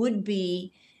refinancing would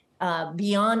be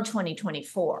beyond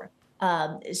 2024.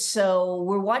 So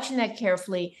we're watching that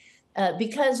carefully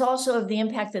because also of the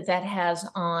impact that that has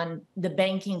on the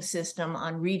banking system,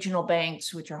 on regional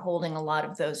banks, which are holding a lot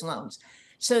of those loans.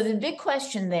 So the big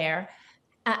question there,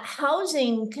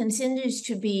 housing continues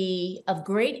to be of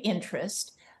great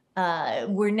interest.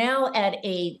 We're now at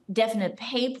a definite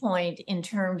pay point in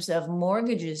terms of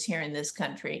mortgages here in this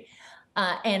country,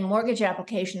 and mortgage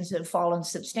applications have fallen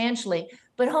substantially,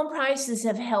 but home prices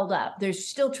have held up. There's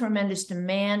still tremendous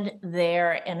demand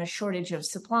there and a shortage of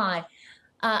supply.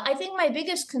 I think my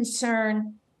biggest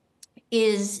concern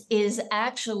is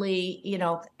actually,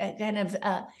 kind of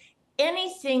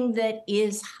anything that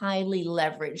is highly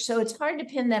leveraged. So it's hard to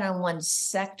pin that on one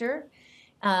sector,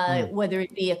 whether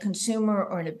it be a consumer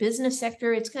or in a business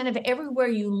sector. It's kind of everywhere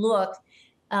you look,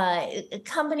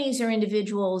 companies or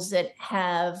individuals that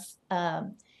have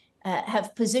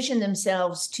positioned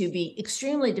themselves to be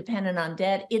extremely dependent on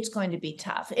debt. It's going to be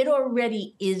tough. It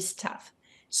already is tough.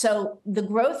 So the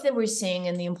growth that we're seeing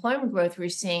and the employment growth we're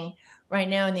seeing right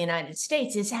now in the United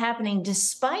States is happening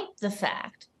despite the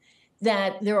fact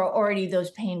that there are already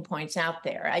those pain points out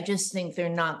there. I just think they're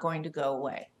not going to go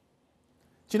away.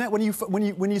 Jeanette, when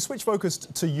you switch focus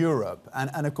to Europe,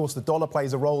 and of course the dollar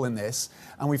plays a role in this,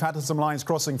 and we've had some lines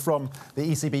crossing from the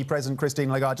ECB President Christine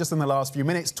Lagarde just in the last few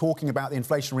minutes talking about the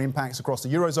inflationary impacts across the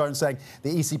Eurozone, saying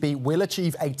the ECB will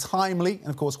achieve a timely, and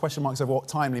of course question marks over what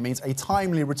timely means, a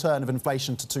timely return of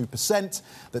inflation to 2%,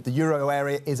 that the Euro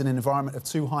area is in an environment of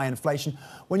too high inflation.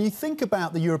 When you think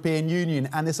about the European Union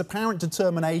and this apparent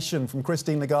determination from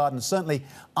Christine Lagarde and certainly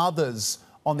others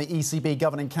on the ECB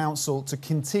Governing Council to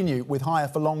continue with higher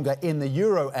for longer in the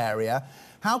euro area,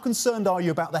 how concerned are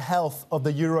you about the health of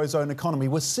the Eurozone economy?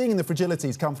 We're seeing the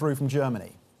fragilities come through from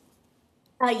Germany.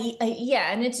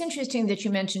 Yeah, and it's interesting that you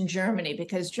mentioned Germany,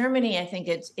 because Germany, I think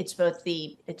it's both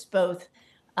the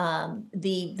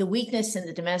weakness in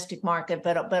the domestic market,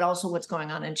 but also what's going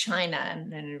on in China,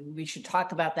 and we should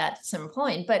talk about that at some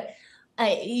point. But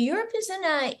Europe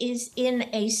is in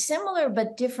a similar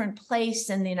but different place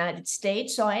than the United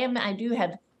States. So I do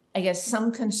have, I guess,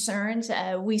 some concerns.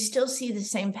 We still see the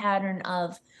same pattern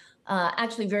of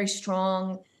actually very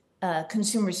strong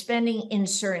consumer spending in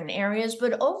certain areas,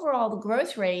 but overall the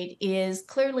growth rate is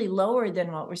clearly lower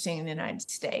than what we're seeing in the United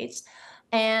States.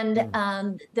 And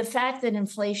the fact that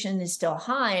inflation is still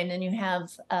high, and then you have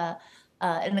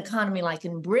an economy like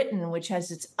in Britain, which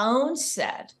has its own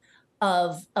set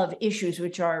of issues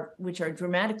which are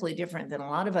dramatically different than a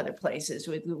lot of other places,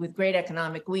 with great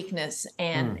economic weakness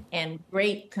and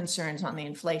great concerns on the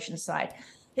inflation side.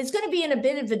 It's going to be in a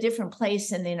bit of a different place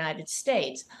than the United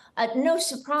States. No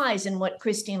surprise in what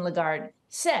Christine Lagarde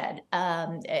said.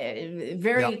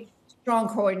 Very strong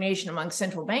coordination among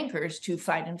central bankers to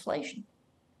fight inflation.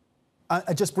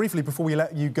 Just briefly before we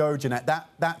let you go, Jeanette,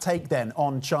 that take then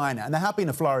on China, and there have been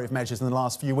a flurry of measures in the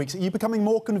last few weeks. Are you becoming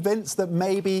more convinced that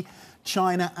maybe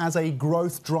China as a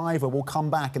growth driver will come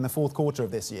back in the fourth quarter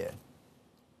of this year?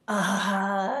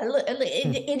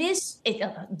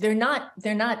 They're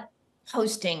not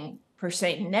posting per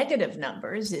se negative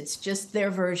numbers. It's just their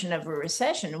version of a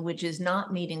recession, which is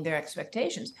not meeting their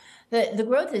expectations. The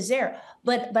growth is there,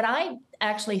 but I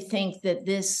actually think that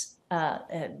this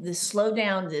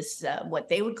slowdown, this what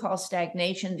they would call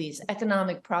stagnation, these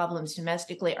economic problems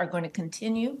domestically are going to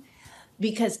continue,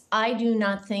 because I do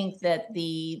not think that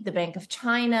the Bank of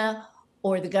China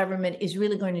or the government is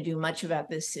really going to do much about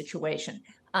this situation.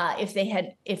 If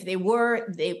they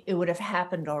were, it would have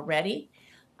happened already.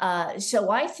 So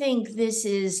I think this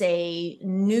is a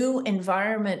new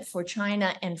environment for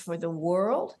China and for the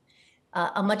world,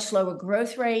 a much slower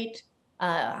growth rate,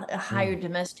 a higher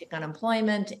domestic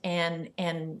unemployment, and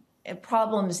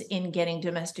problems in getting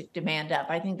domestic demand up.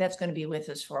 I think that's going to be with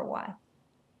us for a while.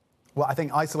 Well, I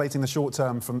think isolating the short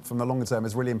term from the longer term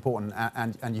is really important,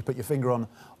 and you put your finger on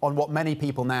what many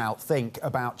people now think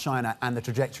about China and the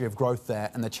trajectory of growth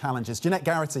there and the challenges. Jeanette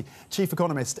Garrity, Chief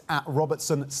Economist at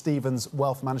Robertson Stephens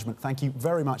Wealth Management, thank you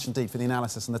very much indeed for the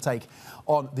analysis and the take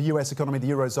on the US economy, the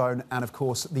Eurozone, and of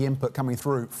course the input coming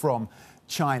through from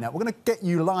China. We're going to get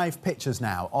you live pictures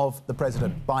now of the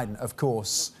President Biden, of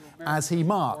course, as he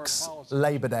marks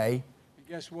Labor Day.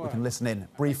 Guess what? We can listen in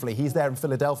briefly. He's there in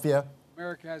Philadelphia.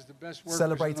 America has the best workers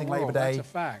celebrating in the world. Labor Day. That's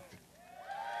a fact.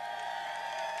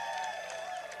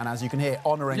 And as you can hear,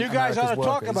 honouring You guys ought to America's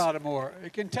talk workers. about it more.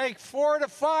 It can take 4 to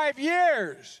 5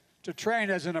 years to train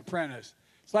as an apprentice.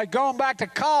 It's like going back to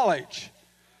college.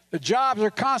 The jobs are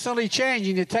constantly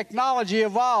changing. The technology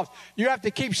evolves. You have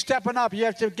to keep stepping up. You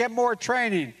have to get more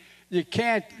training. You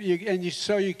can't,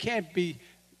 so you can't be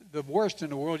the worst in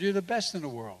the world. You're the best in the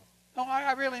world. No,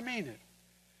 I really mean it.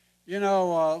 You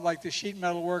know, like the sheet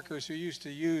metal workers who used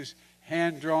to use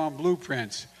hand-drawn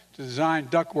blueprints to design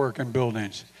ductwork in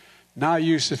buildings. Now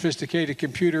use sophisticated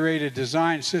computer-aided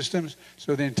design systems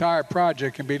so the entire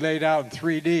project can be laid out in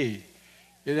 3D.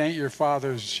 It ain't your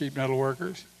father's sheet metal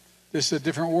workers. This is a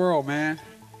different world, man.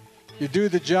 You do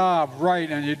the job right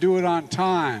and you do it on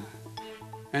time,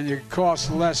 and it costs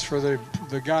less for the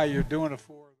guy you're doing it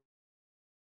for.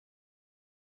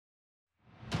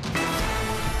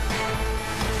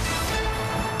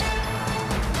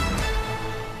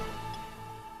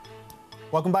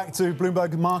 Welcome back to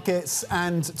Bloomberg Markets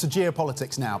and to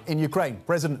geopolitics now. In Ukraine,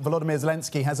 President Volodymyr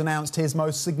Zelensky has announced his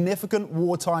most significant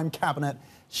wartime cabinet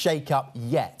shake-up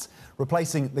yet,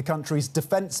 replacing the country's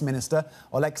defense minister,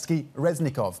 Oleksiy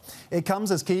Reznikov. It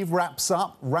comes as Kyiv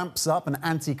ramps up an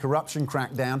anti-corruption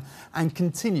crackdown and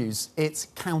continues its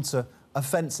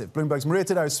counter-offensive. Bloomberg's Maria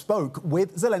Tiddo spoke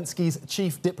with Zelensky's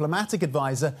chief diplomatic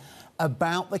advisor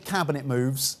about the cabinet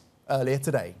moves earlier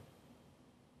today.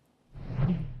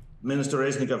 Minister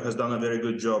Reznikov has done a very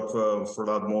good job for a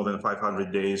lot more than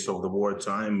 500 days of the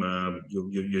wartime.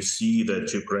 You see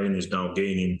that Ukraine is now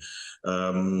gaining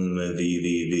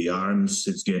the arms,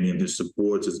 it's gaining the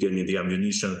support, it's gaining the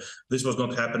ammunition. This was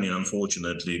not happening,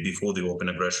 unfortunately, before the open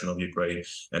aggression of Ukraine,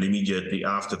 and immediately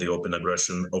after the open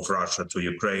aggression of Russia to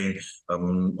Ukraine.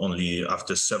 Only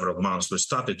after several months, we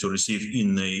started to receive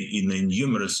in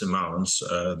numerous amounts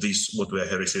what we are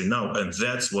hearing now, and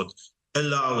that's what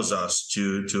allows us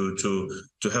to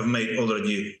have made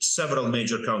already several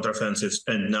major counteroffensives,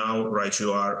 and now,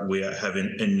 we are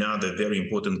having another very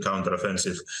important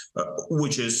counteroffensive,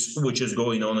 which is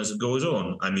going on as it goes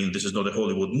on. I mean, this is not a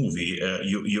Hollywood movie.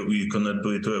 You cannot do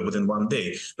it within one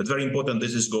day, but very important.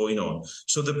 This is going on.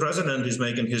 So the president is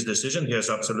making his decision. He is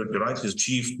absolutely right. He's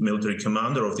chief military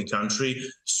commander of the country.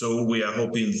 So we are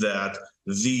hoping that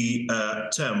the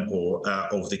tempo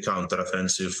of the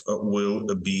counteroffensive will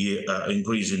be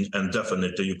increasing, and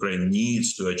definitely Ukraine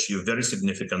needs to achieve very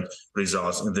significant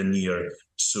results in the near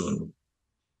soon.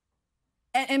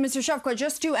 And Mr. Shovko,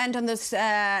 just to end on this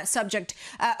subject,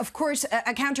 of course,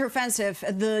 a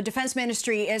counteroffensive, the defense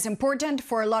ministry is important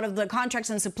for a lot of the contracts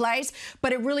and supplies,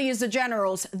 but it really is the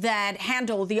generals that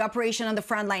handle the operation on the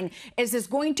front line. Is this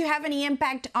going to have any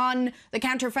impact on the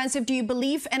counteroffensive, do you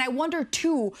believe? And I wonder,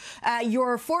 too,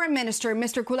 your foreign minister,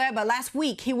 Mr. Kuleba, last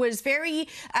week, he was very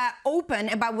open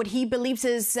about what he believes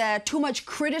is too much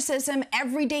criticism,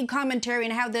 everyday commentary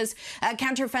on how this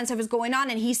counteroffensive is going on.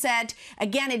 And he said,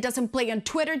 again, it doesn't play on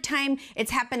Twitter time,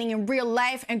 it's happening in real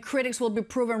life, and critics will be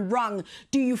proven wrong.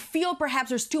 Do you feel perhaps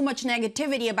there's too much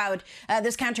negativity about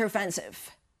this counteroffensive?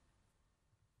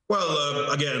 Well,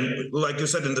 again, like you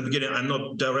said in the beginning, I'm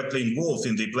not directly involved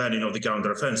in the planning of the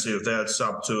counteroffensive. That's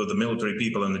up to the military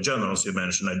people and the generals you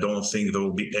mentioned. I don't think there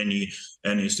will be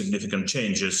any significant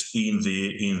changes in the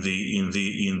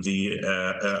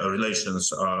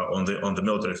relations on the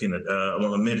military field,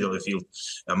 on the military field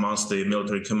amongst the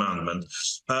military commandment.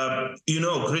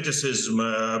 Criticism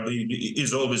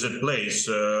is always at place.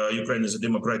 Ukraine is a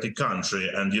democratic country,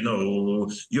 and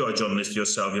you're a journalist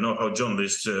yourself. You know how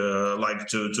journalists like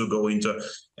to go into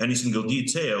any single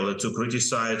detail to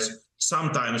criticize,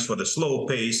 sometimes for the slow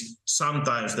pace,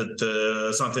 sometimes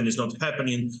that something is not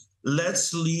happening.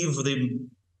 Let's leave the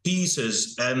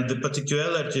pieces and the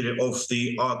particularity of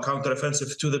the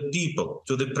counteroffensive to the people,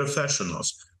 to the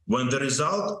professionals. When the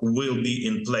result will be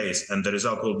in place, and the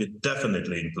result will be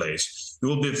definitely in place, we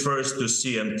will be first to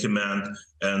see and command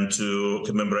and to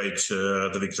commemorate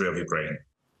the victory of Ukraine.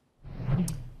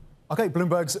 OK,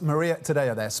 Bloomberg's Maria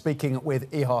Tiddo there, speaking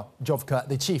with Ihor Jovka,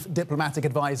 the chief diplomatic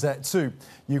advisor to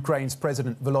Ukraine's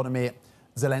President Volodymyr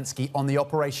Zelensky, on the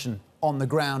operation on the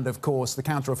ground, of course, the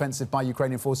counteroffensive by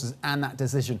Ukrainian forces, and that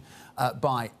decision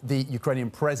by the Ukrainian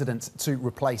president to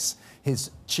replace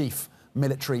his chief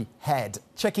military head.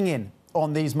 Checking in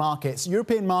on these markets,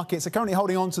 European markets are currently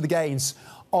holding on to the gains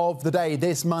of the day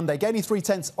this Monday, gaining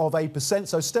 0.3%,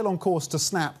 so still on course to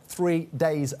snap 3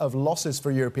 days of losses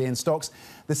for European stocks.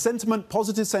 The sentiment,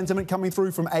 positive sentiment, coming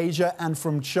through from Asia and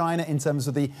from China in terms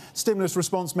of the stimulus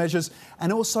response measures,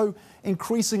 and also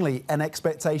increasingly an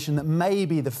expectation that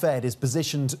maybe the Fed is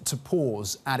positioned to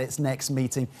pause at its next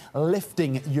meeting,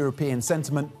 lifting European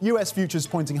sentiment. US futures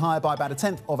pointing higher by about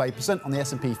 0.1% on the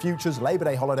S&P futures. Labor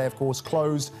Day holiday, of course,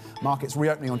 closed. Markets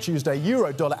reopening on Tuesday.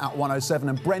 Euro dollar at 107,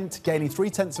 and Brent gaining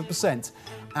 0.3 0.3%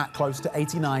 at close to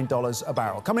 $89 a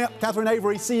barrel. Coming up, Catherine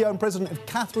Avery, CEO and President of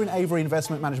Catherine Avery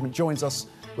Investment Management, joins us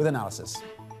with analysis.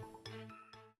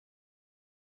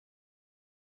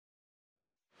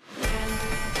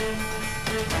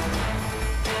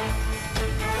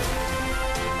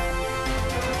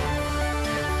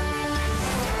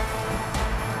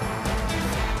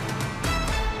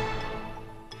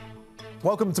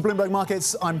 Welcome to Bloomberg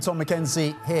Markets. I'm Tom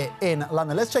Mackenzie here in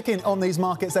London. Let's check in on these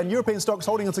markets then. European stocks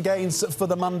holding on to gains for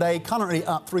the Monday, currently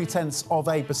up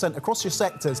 0.3% across your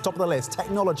sectors. Top of the list,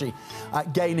 technology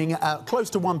gaining close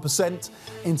to 1%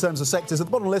 in terms of sectors. At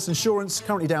the bottom of the list, insurance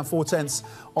currently down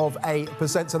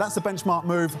 0.4%. So that's the benchmark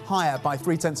move, higher by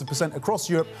 0.3% across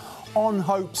Europe, on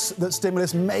hopes that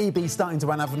stimulus may be starting to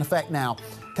have an effect now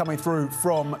coming through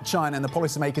from China and the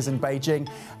policymakers in Beijing,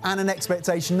 and an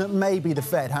expectation that maybe the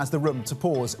Fed has the room to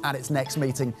pause at its next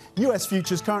meeting. US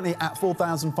futures currently at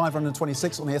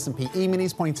 4,526 on the S&P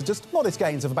E-minis, pointing to just modest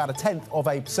gains of about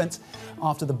 0.1%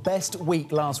 after the best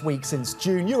week last week since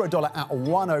June. Euro-dollar at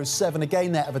 107, a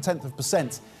gain there of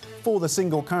 0.1% for the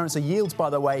single currency. Yields, by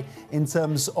the way, in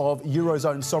terms of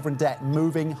Eurozone sovereign debt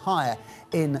moving higher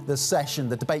in the session.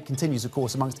 The debate continues, of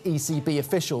course, amongst ECB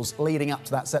officials leading up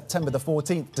to that September the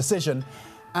 14th decision.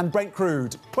 And Brent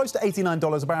crude, close to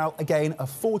 $89 a barrel, again, a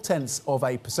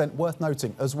 0.4%. Worth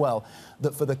noting as well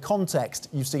that for the context,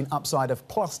 you've seen upside of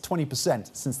plus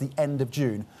 20% since the end of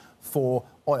June for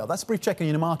oil. That's a brief check on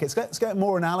your markets. Let's get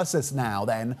more analysis now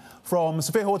then from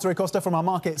Sophia Horta-Acosta from our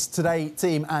Markets Today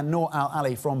team and Noor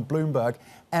Al-Ali from Bloomberg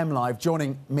MLive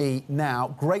joining me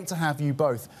now. Great to have you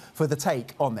both for the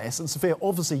take on this. And Sophia,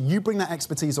 obviously you bring that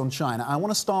expertise on China. I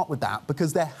want to start with that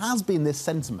because there has been this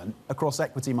sentiment across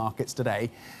equity markets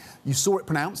today. You saw it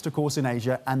pronounced, of course, in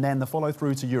Asia, and then the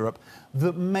follow-through to Europe,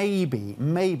 that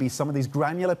maybe some of these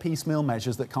granular piecemeal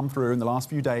measures that come through in the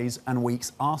last few days and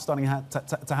weeks are starting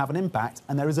to have an impact,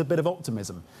 and there is a bit of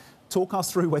optimism. Talk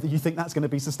us through whether you think that's going to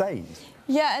be sustained.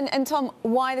 Yeah, and Tom,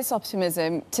 why this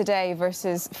optimism today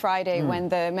versus Friday when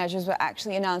the measures were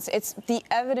actually announced? It's the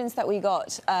evidence that we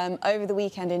got over the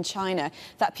weekend in China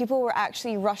that people were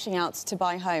actually rushing out to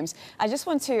buy homes. I just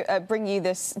want to bring you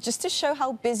this just to show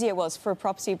how busy it was for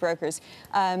property brokers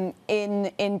in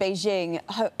Beijing.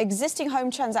 Existing home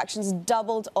transactions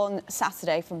doubled on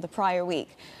Saturday from the prior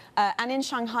week. And in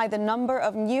Shanghai, the number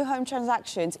of new home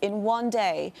transactions in one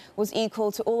day was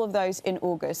equal to all of those in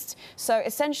August. So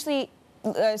essentially,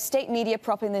 state media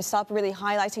propping this up, really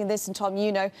highlighting this. And Tom,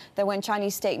 you know that when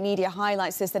Chinese state media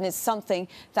highlights this, then it's something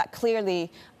that clearly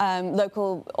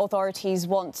local authorities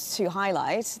want to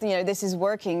highlight. You know, this is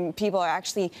working. People are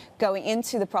actually going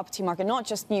into the property market, not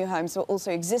just new homes, but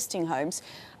also existing homes.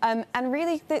 And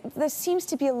really, there seems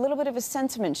to be a little bit of a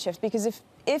sentiment shift, because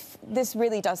if this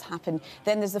really does happen,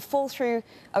 then there's a fall through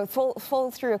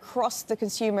across the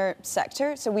consumer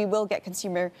sector. So we will get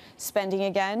consumer spending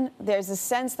again. There's a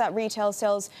sense that retail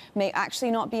sales may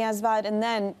actually not be as bad. And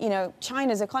then, you know,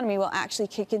 China's economy will actually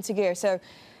kick into gear. So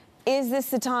is this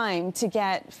the time to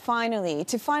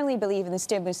finally believe in the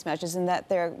stimulus measures and that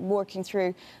they're working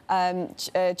through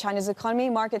China's economy?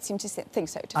 Markets seem to think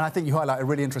so too. And I think you highlight a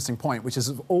really interesting point, which is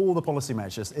of all the policy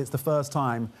measures, it's the first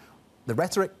time the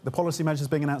rhetoric, the policy measures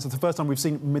being announced, it's the first time we've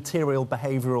seen material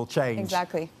behavioural change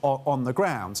on the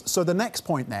ground. So the next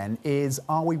point then is,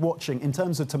 are we watching, in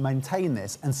terms of to maintain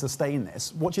this and sustain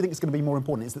this, what do you think is going to be more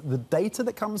important? Is it the data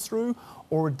that comes through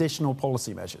or additional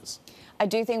policy measures? I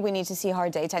do think we need to see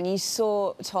hard data. And you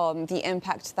saw, Tom, the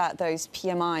impact that those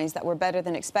PMIs that were better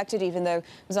than expected, even though it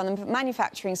was on the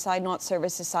manufacturing side, not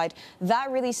services side,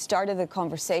 that really started the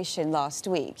conversation last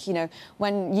week. You know,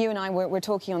 when you and I were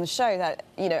talking on the show that,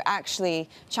 you know, actually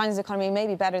China's economy may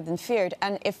be better than feared.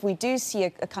 And if we do see a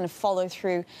kind of follow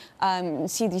through,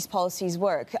 see these policies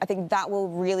work, I think that will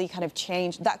really kind of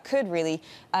change, that could really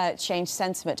change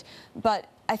sentiment. But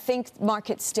I think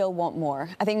markets still want more.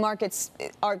 I think markets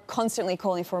are constantly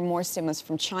calling for more stimulus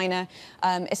from China,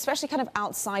 especially kind of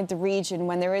outside the region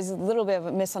when there is a little bit of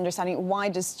a misunderstanding. Why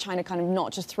does China kind of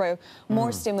not just throw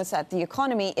more stimulus at the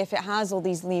economy if it has all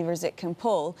these levers it can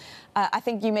pull? I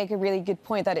think you make a really good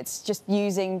point that it's just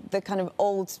using the kind of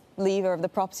old lever of the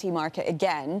property market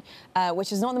again,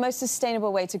 which is not the most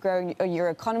sustainable way to grow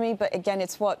your economy. But again,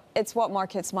 it's what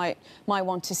markets might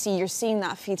want to see. You're seeing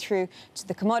that feed through to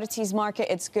the commodities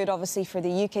market. It's good, obviously, for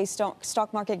the UK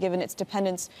stock market, given its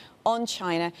dependence on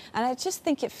China. And I just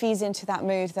think it feeds into that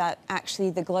mood that actually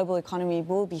the global economy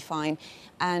will be fine,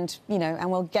 and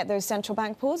we'll get those central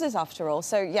bank pauses after all.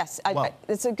 So yes,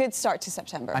 it's a good start to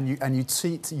September. And you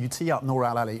tee up Noor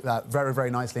Al-Ali very, very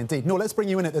nicely indeed. Noor, let's bring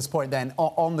you in at this point then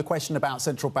on the question about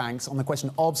central banks, on the question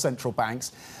of central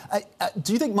banks.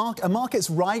 Do you think are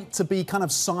markets right to be kind of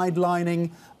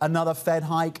sidelining another Fed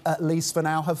hike, at least for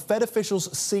now? Have Fed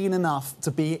officials seen enough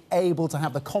to be able to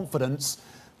have the confidence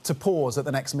to pause at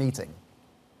the next meeting?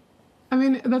 I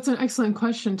mean, that's an excellent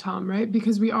question, Tom, right?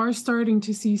 Because we are starting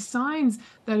to see signs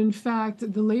that, in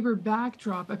fact, the labor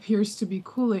backdrop appears to be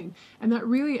cooling. And that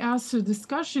really adds to the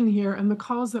discussion here and the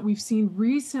calls that we've seen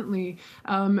recently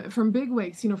from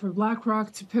bigwigs, from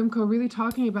BlackRock to PIMCO, really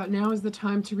talking about now is the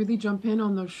time to really jump in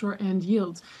on those short-end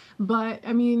yields. But,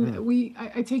 I mean,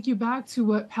 I take you back to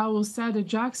what Powell said at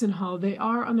Jackson Hole. They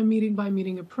are on a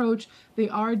meeting-by-meeting approach. They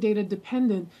are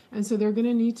data-dependent. And so they're going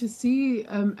to need to see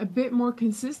a bit more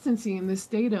consistency in this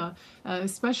data,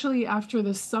 especially after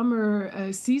the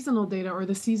summer seasonal data or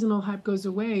the seasonal hype goes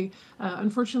away.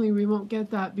 Unfortunately, we won't get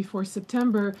that before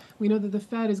September. We know that the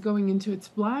Fed is going into its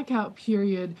blackout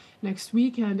period next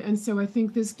weekend. And so I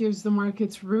think this gives the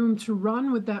markets room to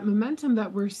run with that momentum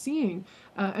that we're seeing.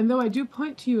 And though I do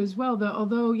point to you as well that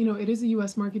although, it is a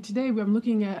U.S. market today, I'm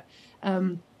looking at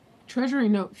Treasury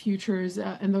note futures,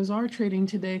 and those are trading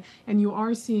today, and you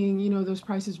are seeing, those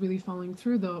prices really falling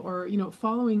through, though, or,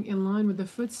 following in line with the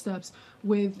footsteps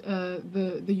with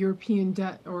the European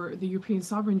debt or the European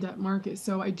sovereign debt market.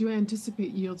 So I do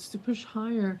anticipate yields to push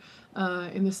higher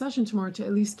in the session tomorrow to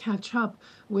at least catch up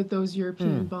with those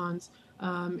European bonds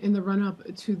in the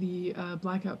run-up to the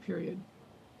blackout period.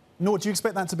 Noor, do you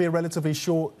expect that to be a relatively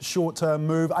short-term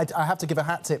move? I have to give a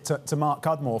hat tip to Mark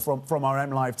Cudmore from our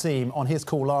MLive team on his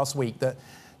call last week that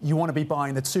you want to be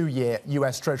buying the 2-year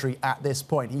US Treasury at this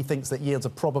point. He thinks that yields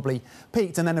have probably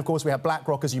peaked. And then, of course, we have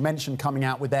BlackRock, as you mentioned, coming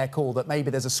out with their call that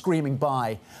maybe there's a screaming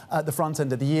buy at the front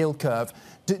end of the yield curve.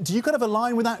 Do you kind of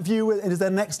align with that view? Is there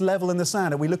next level in the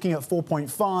sand? Are we looking at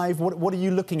 4.5? What are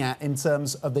you looking at in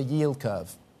terms of the yield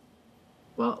curve?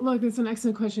 Well, look, it's an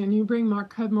excellent question. You bring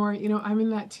Mark Cudmore, I'm in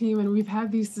that team, and we've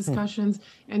had these discussions.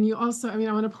 And you also, I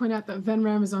want to point out that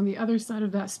Venram is on the other side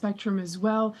of that spectrum as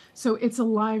well. So it's a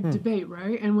live debate,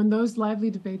 right? And when those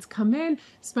lively debates come in,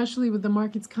 especially with the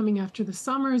markets coming after the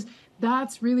summers,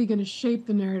 that's really going to shape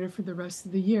the narrative for the rest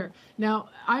of the year. Now,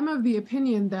 I'm of the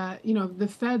opinion that, the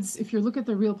Fed's, if you look at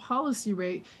the real policy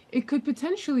rate, it could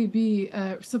potentially be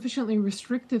sufficiently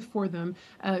restrictive for them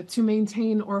to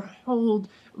maintain or hold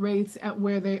rates at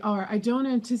where they are. I don't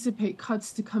anticipate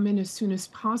cuts to come in as soon as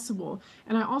possible.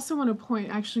 And I also want to point,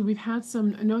 actually, we've had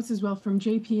some notes as well from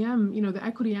JPM, the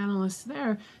equity analysts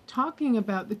there, talking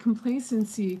about the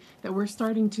complacency that we're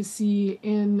starting to see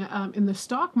in the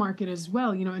stock market as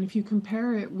well. And if you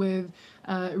compare it with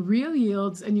real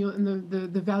yields and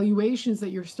the valuations that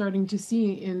you're starting to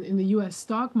see in the U.S.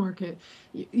 stock market,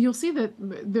 you'll see that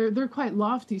they're quite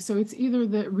lofty. So it's either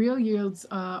that real yields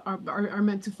are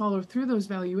meant to follow through those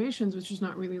valuations, which is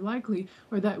not really likely,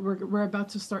 or that we're about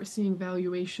to start seeing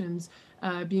valuations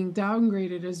being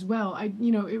downgraded as well.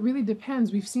 It really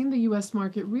depends. We've seen the U.S.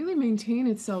 market really maintain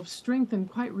itself strength and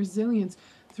quite resilience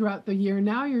throughout the year.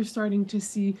 Now you're starting to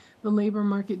see the labor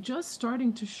market just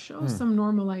starting to show some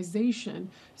normalization.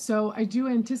 So I do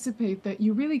anticipate that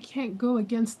you really can't go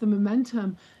against the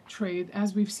momentum trade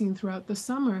as we've seen throughout the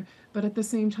summer. But at the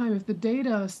same time, if the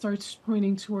data starts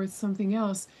pointing towards something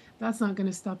else, that's not going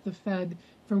to stop the Fed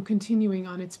from continuing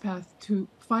on its path to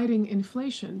fighting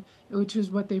inflation, which is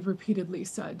what they've repeatedly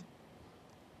said.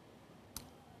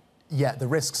 Yeah, the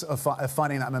risks of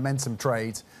finding that momentum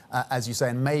trade, as you say,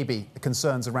 and maybe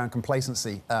concerns around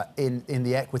complacency in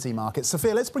the equity market.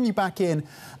 Sophia, let's bring you back in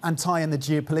and tie in the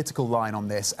geopolitical line on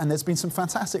this. And there's been some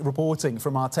fantastic reporting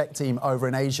from our tech team over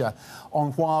in Asia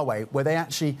on Huawei, where they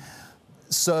actually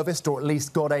serviced, or at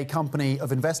least got a company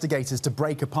of investigators to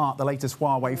break apart the latest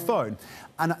Huawei phone.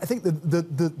 And I think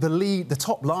the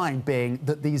top line being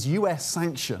that these US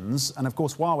sanctions, and of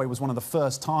course Huawei was one of the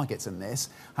first targets in this,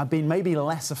 have been maybe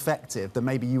less effective than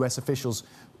maybe US officials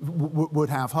would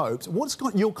have hoped. What's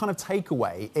your kind of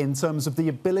takeaway in terms of the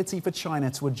ability for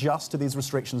China to adjust to these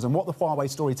restrictions and what the Huawei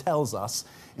story tells us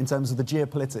in terms of the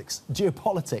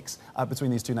geopolitics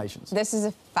between these two nations? This is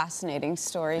a fascinating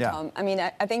story, Tom. I mean,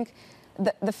 I think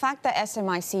the fact that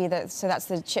SMIC, so that's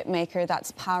the chip maker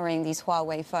that's powering these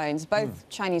Huawei phones, both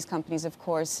Chinese companies, of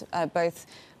course, both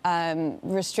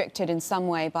restricted in some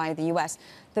way by the US.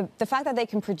 The fact that they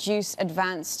can produce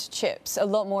advanced chips, a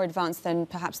lot more advanced than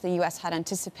perhaps the US had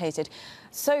anticipated,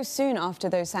 so soon after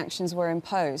those sanctions were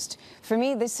imposed, for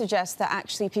me, this suggests that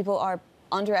actually people are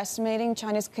underestimating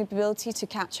China's capability to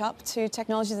catch up to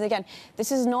technologies. Again,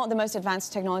 this is not the most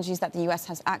advanced technologies that the US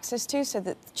has access to, so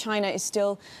that China is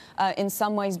still in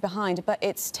some ways behind, but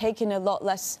it's taken a lot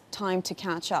less time to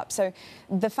catch up. So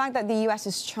the fact that the US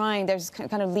is trying, there's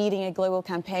kind of leading a global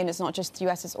campaign, it's not just the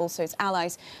US, it's also its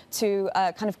allies, to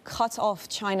kind of cut off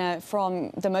China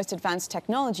from the most advanced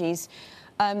technologies.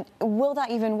 Will that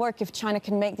even work if China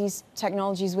can make these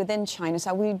technologies within China?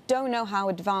 So we don't know how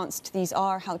advanced these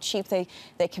are, how cheap they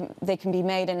can be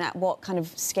made, and at what kind of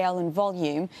scale and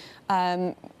volume.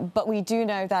 But we do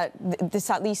know that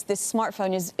at least this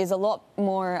smartphone is a lot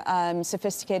more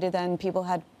sophisticated than people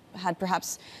had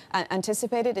perhaps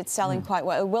anticipated. It's selling quite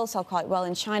well. It will sell quite well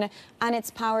in China, and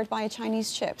it's powered by a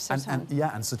Chinese chip. So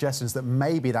and suggestions that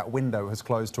maybe that window has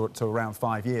closed to around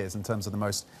 5 years in terms of the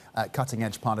most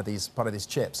cutting-edge part of these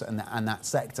chips and that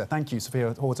sector. Thank you,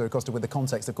 Sophia Horto-Acosta, with the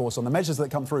context, of course, on the measures that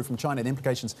come through from China and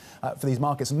implications for these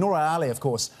markets. Nora Ali, of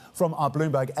course, from our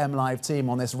Bloomberg MLive team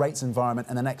on this rates environment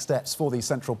and the next steps for these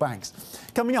central banks.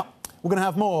 Coming up, we're going to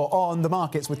have more on the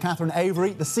markets with Catherine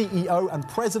Avery, the CEO and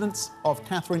President of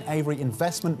Catherine Avery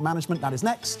Investment Management. That is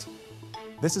next.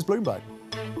 This is Bloomberg.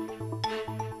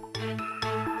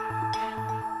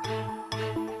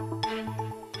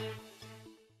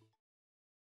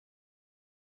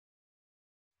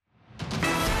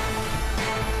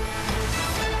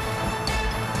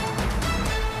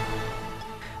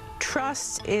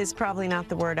 Trust is probably not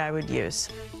the word I would use.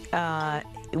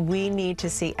 We need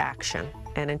to see action.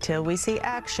 And until we see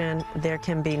action, there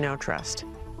can be no trust.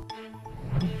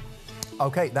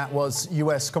 OK, that was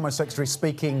US Commerce Secretary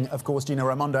speaking, of course, Gina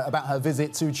Raimondo, about her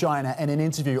visit to China in an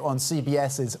interview on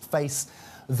CBS's Face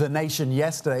the Nation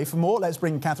yesterday. For more, let's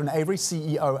bring Catherine Avery,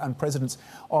 CEO and President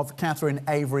of Catherine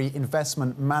Avery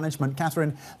Investment Management.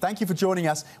 Catherine, thank you for joining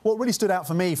us. What really stood out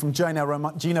for me from Gina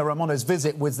Raimondo's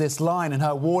visit was this line and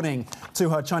her warning to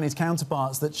her Chinese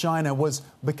counterparts that China was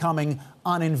becoming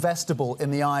uninvestable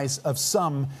in the eyes of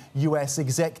some US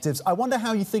executives. I wonder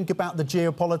how you think about the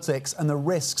geopolitics and the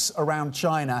risks around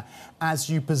China as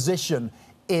you position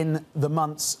in the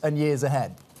months and years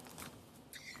ahead.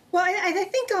 Well, I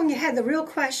think going ahead, the real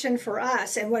question for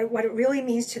us and what it really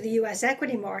means to the U.S.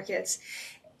 equity markets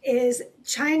is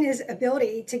China's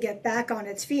ability to get back on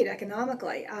its feet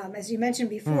economically. As you mentioned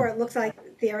before, it looks like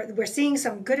we're seeing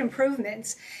some good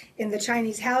improvements in the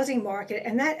Chinese housing market,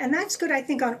 and that's good, I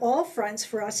think, on all fronts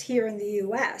for us here in the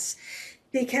U.S.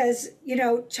 Because, you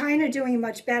know, China doing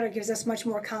much better gives us much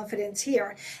more confidence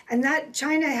here. And that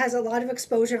China has a lot of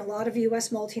exposure, a lot of U.S.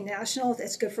 multinationals.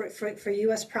 It's good for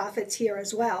U.S. profits here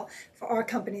as well, for our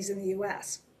companies in the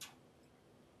U.S.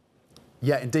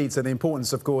 Yeah, indeed. So the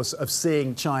importance, of course, of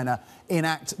seeing China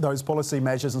enact those policy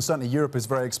measures, and certainly Europe is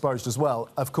very exposed as well,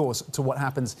 of course, to what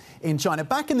happens in China.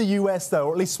 Back in the US, though,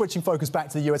 or at least switching focus back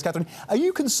to the US, Catherine, are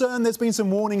you concerned there's been some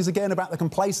warnings again about the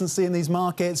complacency in these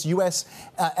markets? US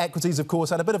equities, of course,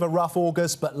 had a bit of a rough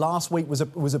August, but last week was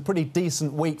a pretty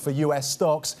decent week for US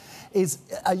stocks.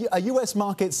 Are US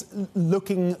markets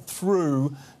looking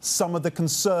through some of the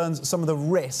concerns, some of the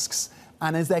risks,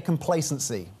 and is there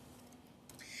complacency?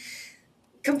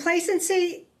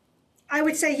 Complacency, I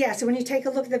would say yes. So when you take a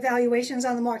look at the valuations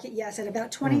on the market, yes, at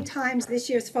about 20 times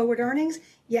this year's forward earnings,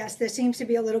 yes, there seems to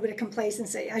be a little bit of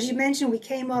complacency. As you mentioned, we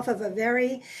came off of a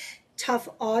very tough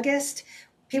August.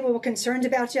 People were concerned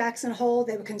about Jackson Hole.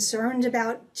 They were concerned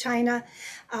about China.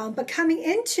 But coming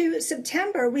into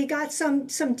September, we got some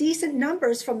decent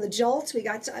numbers from the JOLTS. We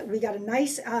got a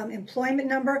nice employment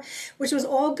number, which was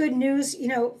all good news, you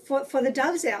know, for the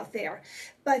doves out there.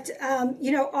 But,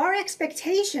 you know, our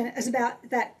expectation is about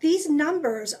that these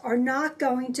numbers are not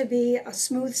going to be a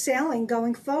smooth sailing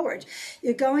going forward.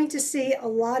 You're going to see a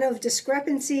lot of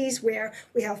discrepancies where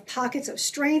we have pockets of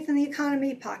strength in the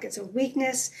economy, pockets of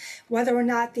weakness, whether or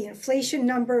not the inflation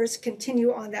numbers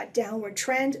continue on that downward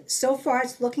trend. So far,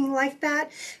 it's looking like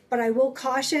that. But I will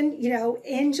caution, you know,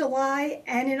 in July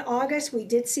and in August, we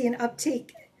did see an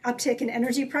uptick in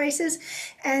energy prices.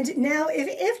 And now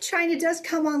if China does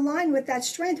come online with that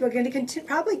strength, we're going to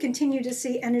probably continue to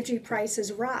see energy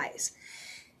prices rise.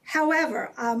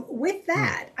 However, with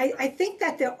that, I think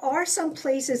that there are some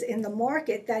places in the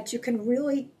market that you can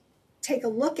really take a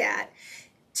look at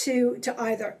to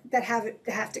either that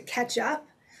have to catch up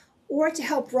or to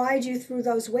help ride you through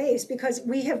those waves, because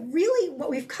we have really, what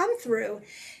we've come through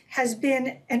has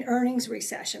been an earnings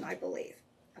recession, I believe.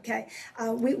 Okay,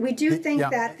 we do think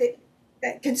that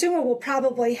that consumer will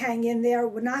probably hang in there.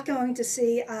 We're not going to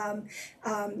see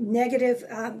negative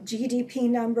GDP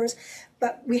numbers,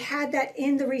 but we had that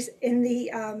in the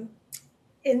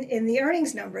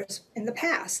earnings numbers in the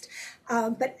past.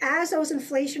 But as those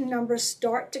inflation numbers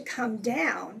start to come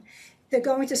down, they're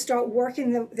going to start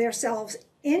working themselves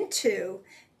into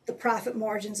the profit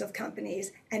margins of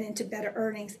companies and into better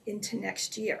earnings into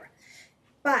next year.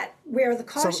 But where the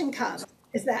caution comes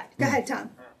is that, go ahead, Tom.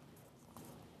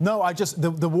 No,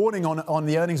 the warning on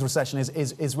the earnings recession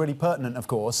is really pertinent, of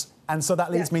course. And so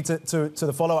that leads me to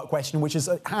the follow-up question, which is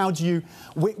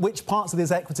which parts of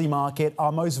this equity market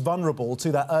are most vulnerable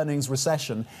to that earnings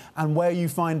recession, and where are you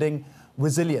finding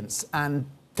resilience and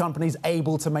companies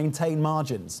able to maintain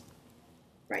margins?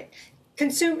 Right.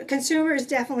 Consumer is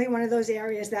definitely one of those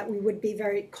areas that we would be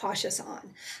very cautious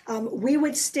on. We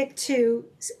would stick to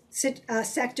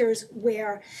sectors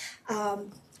where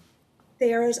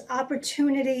there's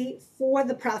opportunity for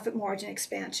the profit margin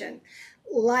expansion,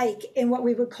 like in what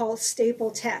we would call staple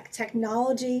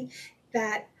technology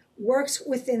that works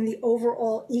within the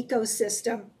overall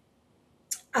ecosystem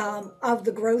of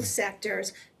the growth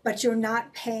sectors, but you're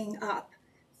not paying up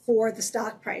for the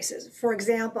stock prices. For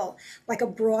example, like a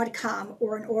Broadcom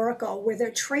or an Oracle, where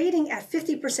they're trading at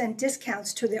 50%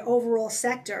 discounts to the overall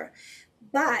sector,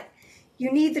 but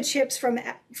you need the chips from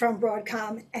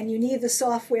Broadcom and you need the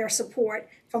software support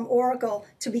from Oracle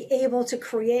to be able to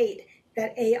create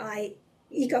that AI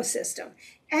ecosystem.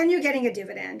 And you're getting a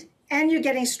dividend, and you're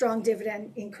getting strong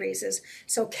dividend increases.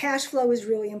 So cash flow is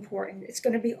really important. It's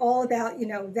going to be all about,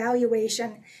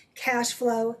 valuation, cash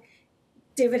flow,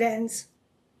 dividends,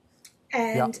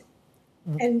 and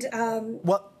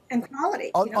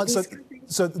quality.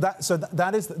 So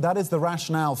that is the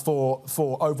rationale for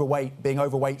being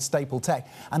overweight staple tech.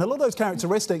 And a lot of those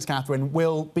characteristics, Catherine,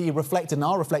 will be reflected and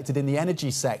are reflected in the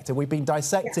energy sector. We've been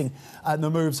dissecting the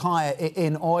moves higher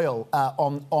in oil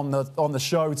on the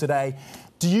show today.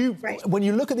 When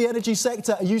you look at the energy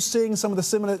sector, are you seeing some of the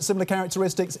similar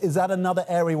characteristics? Is that another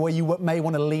area where you may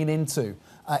want to lean into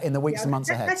in the weeks and months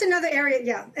ahead? That's another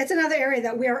area, It's another area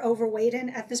that we are overweight in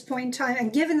at this point in time.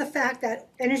 And given the fact that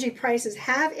energy prices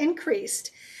have increased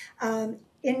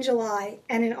in July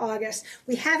and in August,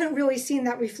 we haven't really seen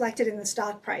that reflected in the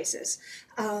stock prices.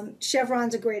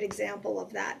 Chevron's a great example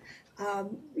of that.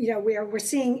 Where we're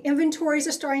seeing inventories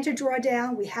are starting to draw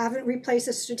down. We haven't replaced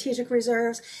the strategic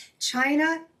reserves.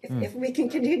 China, if we can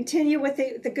continue with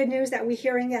the good news that we're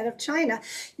hearing out of China,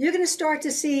 you're going to start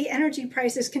to see energy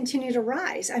prices continue to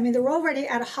rise. I mean, they're already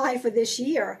at a high for this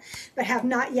year, but have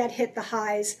not yet hit the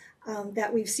highs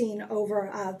that we've seen over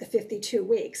the 52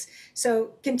 weeks.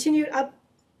 So continued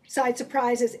upside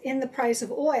surprises in the price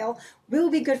of oil will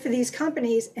be good for these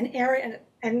companies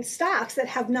and stocks that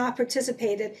have not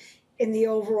participated in the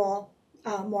overall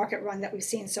market run that we've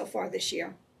seen so far this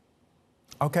year.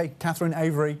 Okay, Catherine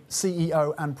Avery,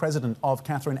 CEO and President of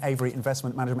Catherine Avery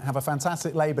Investment Management. Have a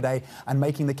fantastic Labor Day, and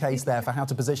making the case there for how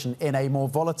to position in a more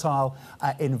volatile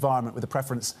environment with a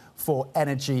preference for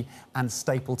energy and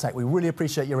staple tech. We really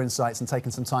appreciate your insights and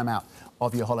taking some time out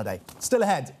of your holiday. Still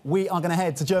ahead, we are going to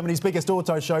head to Germany's biggest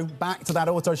auto show, back to that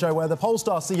auto show where the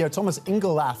Polestar CEO Thomas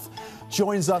Ingenlath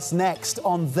joins us next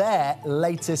on their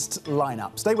latest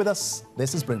lineup. Stay with us.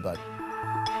 This is Bloomberg.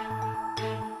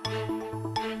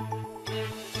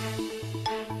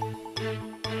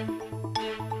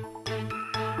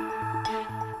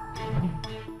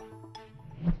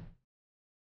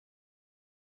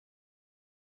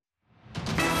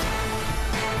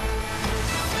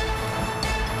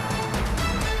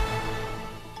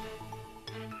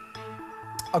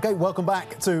 Okay, welcome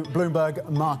back to Bloomberg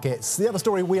Markets. The other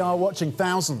story we are watching,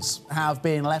 thousands have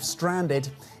been left stranded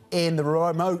in the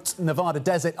remote Nevada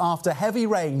desert after heavy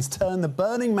rains turned the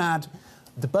Burning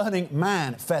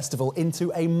Man festival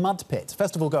into a mud pit.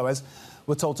 Festival goers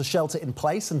were told to shelter in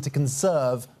place and to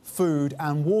conserve food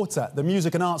and water. The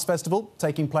Music and Arts Festival,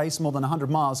 taking place more than 100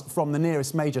 miles from the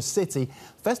nearest major city.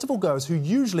 Festival goers who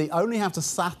usually only have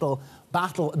to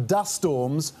battle dust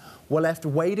storms were left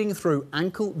wading through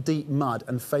ankle-deep mud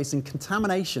and facing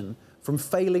contamination from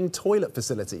failing toilet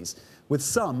facilities, with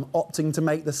some opting to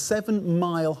make the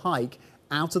 7-mile hike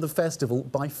out of the festival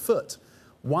by foot.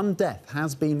 One death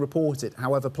has been reported.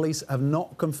 However, police have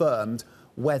not confirmed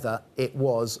whether it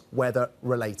was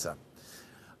weather-related.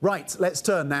 Right, let's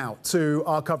turn now to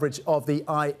our coverage of the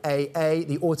IAA,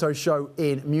 the auto show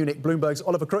in Munich. Bloomberg's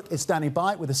Oliver Crook is standing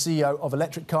by with the CEO of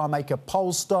electric car maker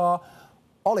Polestar.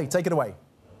 Ollie, take it away.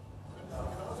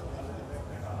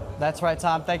 That's right,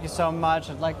 Tom. Thank you so much.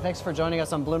 Thanks for joining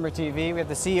us on Bloomberg TV. We have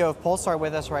the CEO of Polestar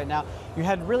with us right now. You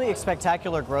had really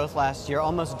spectacular growth last year,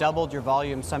 almost doubled your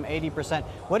volume, some 80%.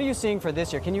 What are you seeing for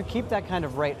this year? Can you keep that kind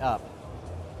of rate up?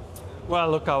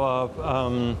 Well, look, our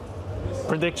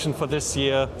prediction for this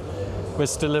year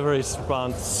with deliveries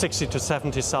around 60 to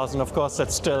 70,000. Of course,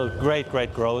 that's still great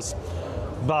growth.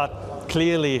 But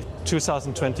clearly,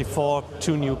 2024,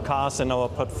 2 new cars in our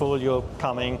portfolio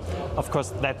coming. Of course,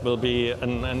 that will be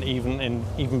an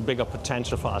even bigger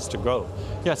potential for us to grow.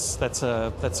 Yes, that's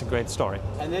a great story.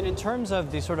 And then in terms of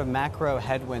the sort of macro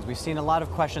headwinds, we've seen a lot of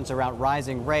questions around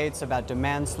rising rates, about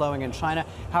demand slowing in China.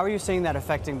 How are you seeing that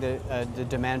affecting the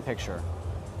demand picture?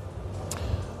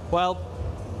 Well,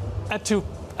 two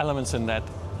elements in that.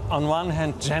 On one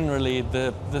hand, generally,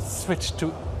 the switch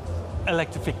to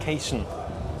electrification.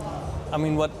 I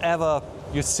mean, whatever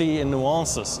you see in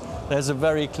nuances, there's a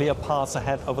very clear path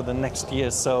ahead over the next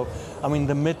years. So, I mean,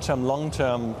 the midterm, long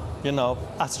term,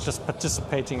 us just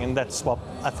participating in that swap,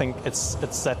 I think it's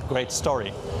that great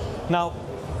story. Now,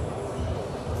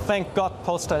 thank God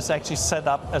Polestar is actually set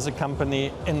up as a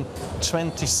company in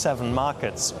 27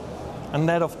 markets. And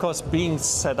that, of course, being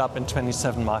set up in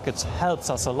 27 markets helps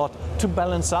us a lot to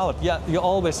balance out. Yeah, you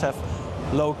always have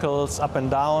locals up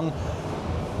and down,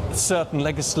 certain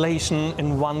legislation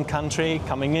in one country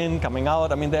coming in, coming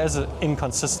out. I mean, there's an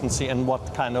inconsistency in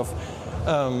what kind of,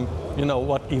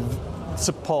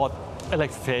 support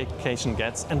electrification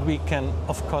gets. And we can,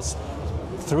 of course,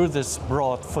 through this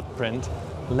broad footprint,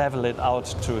 level it out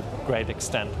to a great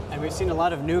extent. And we've seen a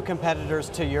lot of new competitors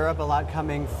to Europe, a lot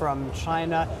coming from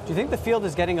China. Do you think the field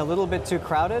is getting a little bit too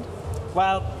crowded?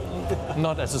 Well,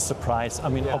 not as a surprise. I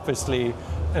mean, obviously,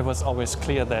 it was always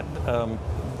clear that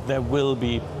there will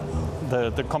be,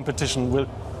 the competition will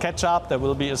catch up. There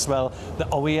will be as well the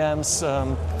OEMs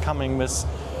coming with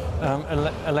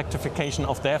electrification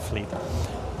of their fleet.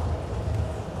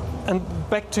 And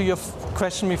back to your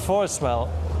question before as well,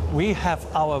 we have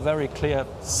our very clear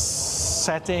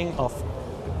setting of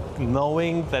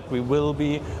knowing that we will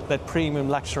be that premium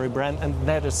luxury brand, and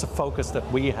that is the focus that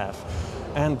we have.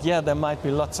 And yeah, there might be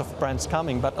lots of brands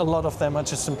coming, but a lot of them are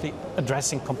just simply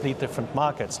addressing complete different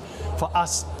markets. For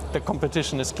us, the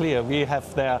competition is clear. We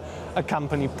have there a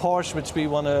company, Porsche, which we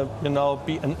want to,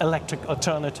 be an electric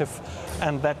alternative,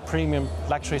 and that premium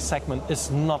luxury segment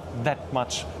is not that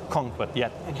much conquered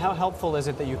yet. And how helpful is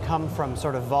it that you come from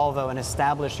sort of Volvo, an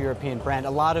established European brand? A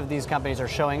lot of these companies are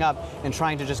showing up and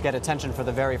trying to just get attention for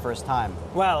the very first time.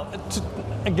 Well,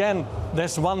 again,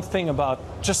 there's one thing about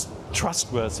just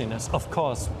trustworthiness. Of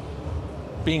course,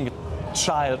 being a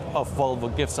child of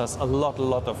Volvo gives us a lot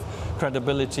of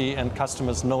credibility, and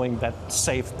customers knowing that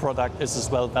safe product is as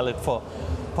well valid for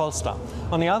Polestar.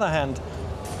 On the other hand,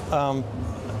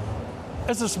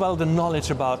 is as well the knowledge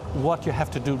about what you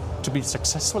have to do to be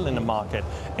successful in the market.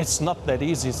 It's not that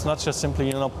easy. It's not just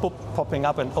simply, popping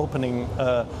up and opening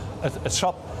a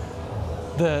shop.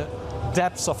 The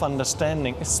depths of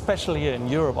understanding, especially here in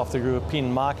Europe, of the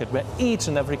European market, where each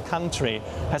and every country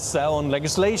has their own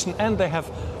legislation, and they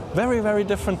have very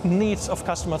different needs of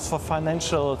customers for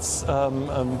financial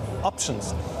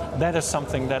options. That is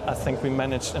something that I think we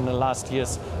managed in the last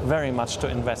years very much to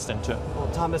invest into. Well,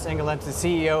 Thomas Ingelent, the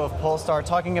CEO of Polestar,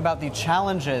 talking about the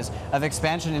challenges of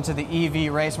expansion into the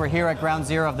EV race. We're here at ground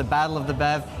zero of the Battle of the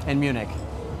BEV in Munich.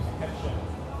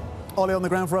 Ollie on the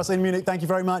ground for us in Munich. Thank you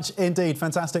very much indeed.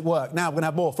 Fantastic work. Now we're going to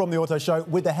have more from the Auto Show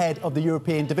with the head of the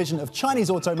European division of Chinese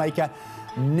automaker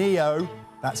NIO.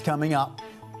 That's coming up.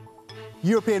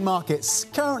 European markets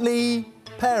currently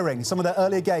pairing some of their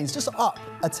earlier gains, just up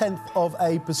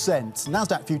 0.1%.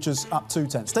 Nasdaq futures up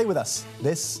 0.2. Stay with us.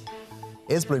 This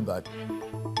is Bloomberg.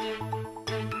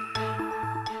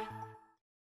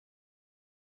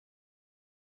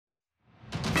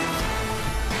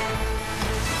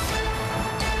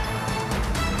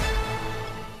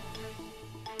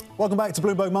 Welcome back to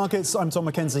Bloomberg Markets. I'm Tom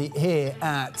Mackenzie here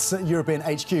at European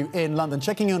HQ in London,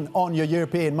 checking in on your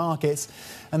European markets.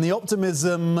 And the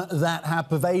optimism that had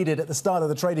pervaded at the start of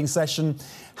the trading session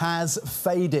has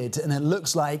faded. And it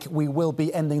looks like we will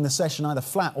be ending the session either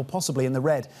flat or possibly in the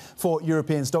red for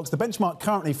European stocks. The benchmark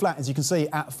currently flat, as you can see,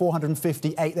 at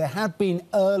 458. There had been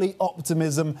early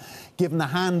optimism given the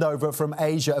handover from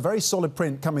Asia. A very solid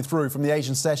print coming through from the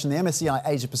Asian session. The MSCI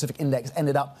Asia Pacific Index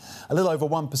ended up a little over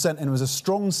 1%, and it was a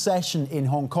strong session in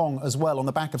Hong Kong as well on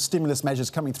the back of stimulus measures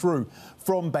coming through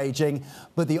from Beijing.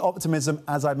 But the optimism,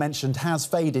 as I mentioned, has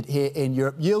faded here in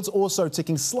Europe. Yields also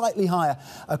ticking slightly higher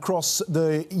across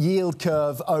the yield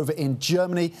curve over in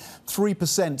Germany.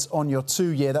 3% on your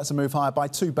 2-year. That's a move higher by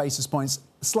 2 basis points.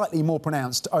 slightly more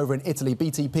pronounced over in Italy.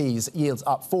 BTP's yields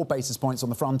up 4 basis points on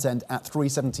the front end at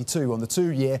 3.72 on the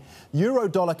 2-year. Euro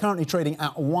dollar currently trading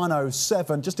at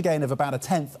 107, just a gain of about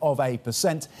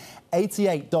 0.1%.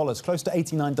 $88, close to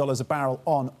 $89 a barrel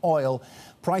on oil.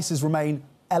 Prices remain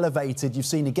elevated. You've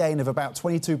seen a gain of about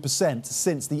 22%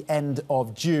 since the end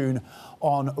of June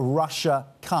on Russia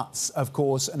cuts, of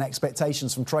course, and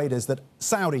expectations from traders that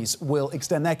Saudis will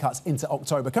extend their cuts into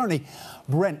October. Currently,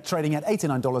 Brent trading at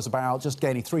 $89 a barrel, just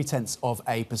gaining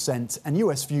 0.3%, and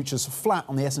US futures flat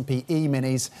on the S&P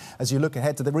E-minis as you look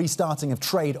ahead to the restarting of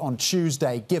trade on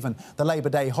Tuesday, given the Labor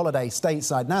Day holiday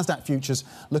stateside. Nasdaq futures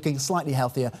looking slightly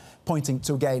healthier, pointing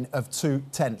to a gain of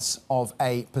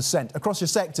 0.2%. Across your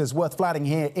sectors, worth flagging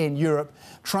here in Europe,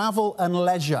 travel and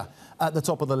leisure at the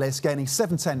top of the list, gaining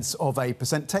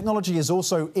 0.7%. Technology is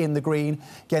also in the green,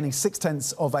 gaining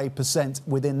 0.6%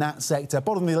 within that sector.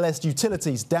 Bottom of the list,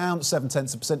 utilities down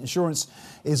 0.7%. Insurance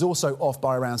is also off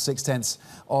by around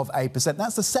 0.6%.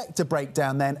 That's the sector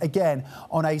breakdown then, again,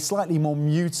 on a slightly more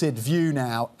muted view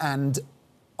now, and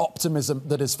optimism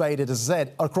that has faded, as I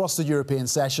said, across the European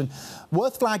session.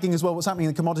 Worth flagging as well what's happening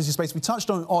in the commodity space. We touched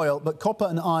on oil, but copper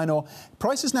and iron ore,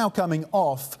 prices now coming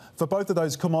off for both of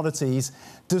those commodities,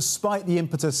 despite the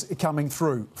impetus coming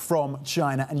through from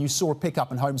China. And you saw a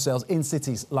pickup in home sales in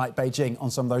cities like Beijing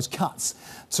on some of those cuts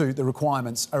to the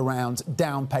requirements around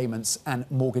down payments and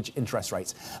mortgage interest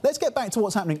rates. Let's get back to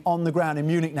what's happening on the ground in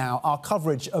Munich now. Our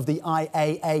coverage of the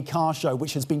IAA car show,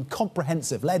 which has been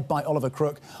comprehensive, led by Oliver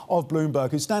Crook of Bloomberg,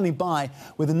 who's standing by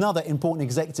with another important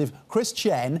executive, Chris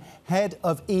Chen, head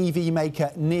of EV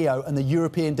maker NIO and the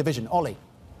European division. Ollie.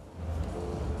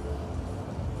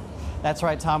 That's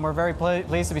right, Tom. We're very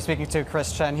pleased to be speaking to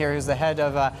Chris Chen here, who's the head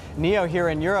of NIO here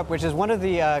in Europe, which is one of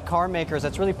the car makers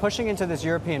that's really pushing into this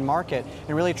European market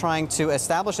and really trying to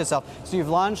establish itself. So you've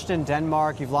launched in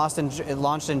Denmark, you've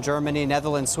launched in Germany,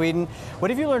 Netherlands, Sweden.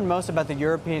 What have you learned most about the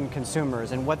European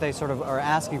consumers and what they sort of are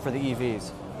asking for the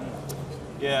EVs?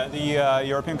 Yeah, the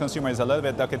European consumer is a little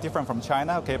bit different from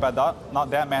China, but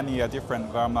not that many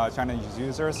different from Chinese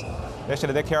users.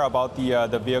 Actually, they care about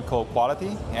the vehicle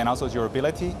quality and also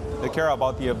durability. They care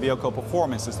about the vehicle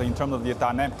performances in terms of the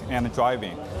dynamic and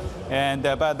driving. And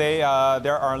but they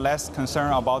are less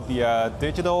concerned about the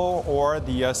digital or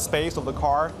the space of the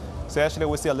car. So actually,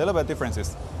 we see a little bit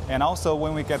differences. And also,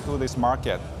 when we get to this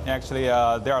market, actually,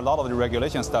 there are a lot of the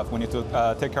regulation stuff we need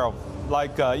to take care of.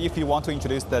 Like if you want to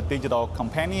introduce the digital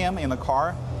companion in the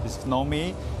car, it's know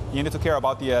me, you need to care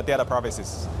about the data privacy.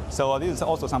 So this is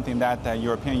also something that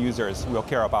European users will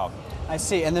care about. I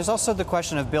see. And there's also the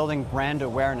question of building brand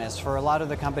awareness. For a lot of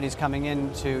the companies coming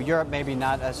into Europe, maybe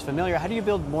not as familiar. How do you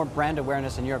build more brand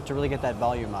awareness in Europe to really get that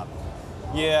volume up?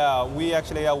 Yeah, we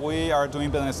actually we are doing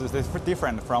businesses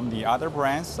different from the other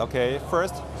brands.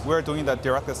 First, we're doing the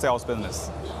direct sales business.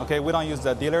 We don't use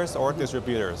the dealers or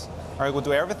distributors. We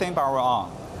do everything by our own.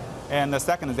 And the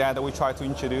second is that we try to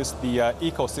introduce the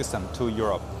ecosystem to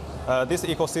Europe. This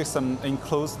ecosystem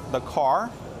includes the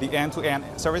car, the end-to-end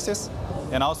services,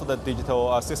 and also the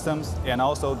digital systems, and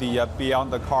also the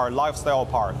beyond the car lifestyle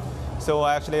part. So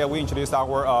actually, we introduced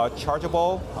our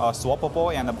chargeable,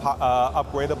 swappable, and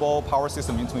upgradable power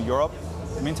system into Europe.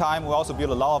 Meantime, we also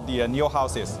build a lot of the NIO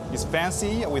houses. It's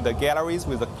fancy with the galleries,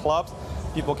 with the clubs.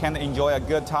 People can enjoy a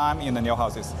good time in the NIO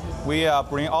houses. We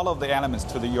bring all of the elements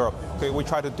to the Europe. We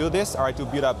try to do this to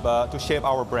build up, to shape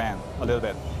our brand a little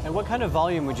bit. And what kind of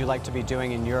volume would you like to be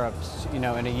doing in Europe, in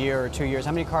a year or 2 years?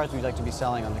 How many cars would you like to be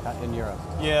selling in Europe?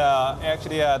 Yeah,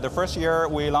 actually, the first year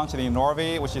we launched in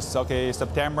Norway, which is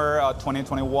September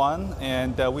 2021,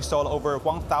 and we sold over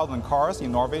 1,000 cars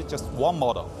in Norway, just one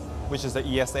model, which is the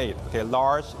ES8,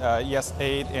 large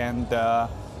ES8 and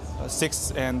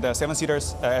 6 and 7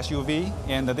 seaters SUV,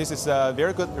 and this is a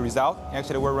very good result.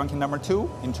 Actually, we're ranking number 2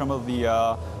 in terms of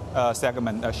the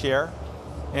segment share.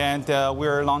 And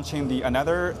we're launching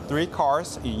another 3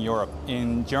 cars in Europe,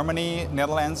 in Germany,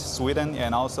 Netherlands, Sweden,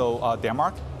 and also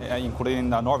Denmark, including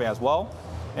Norway as well.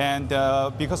 And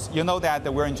because you know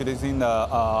that we're introducing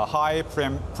a high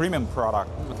premium product,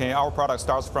 our product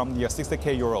starts from the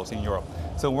 60k euros in Europe.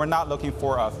 So we're not looking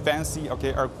for a fancy,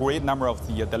 a great number of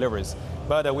the deliveries,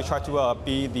 but we try to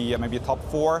be the maybe top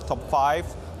 4, top 5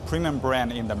 premium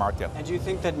brand in the market. And do you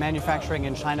think that manufacturing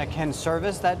in China can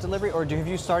service that delivery, or have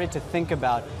you started to think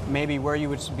about maybe where you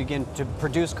would begin to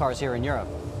produce cars here in Europe?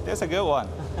 That's a good one.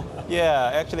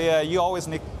 Yeah, actually, you always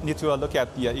need to look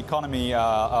at the economy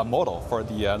model for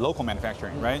the local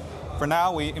manufacturing, right? For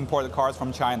now, we import the cars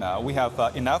from China. We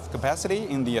have enough capacity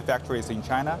in the factories in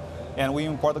China, and we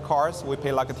import the cars. We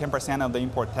pay like 10% of the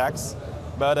import tax.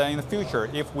 But in the future,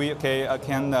 if we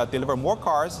can deliver more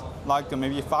cars, like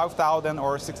maybe 5,000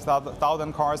 or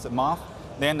 6,000 cars a month,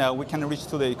 then we can reach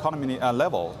to the economy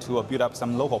level to build up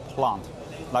some local plant,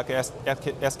 like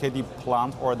SKD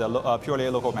plant or the purely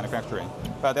local manufacturing.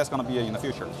 But that's going to be in the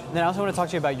future. And then I also want to talk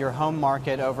to you about your home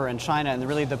market over in China and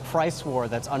really the price war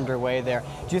that's underway there.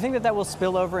 Do you think that will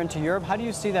spill over into Europe? How do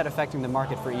you see that affecting the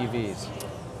market for EVs?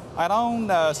 I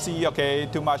don't see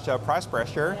too much price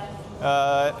pressure.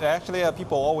 Actually,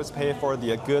 people always pay for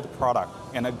the good product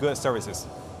and good services.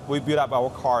 We build up our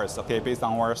cars based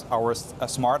on our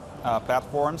smart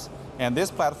platforms, and this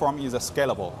platform is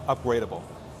scalable, upgradable.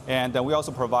 And we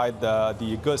also provide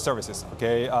the good services,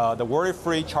 the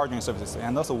worry-free charging services,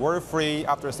 and also worry-free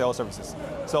after-sale services.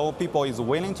 So people is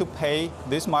willing to pay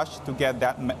this much to get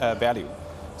that value.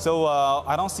 So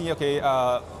I don't see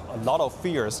a lot of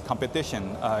fierce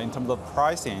competition in terms of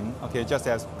pricing, just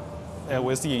as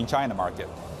we see in China market.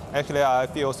 Actually, I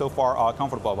feel so far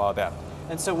comfortable about that.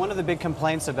 And so one of the big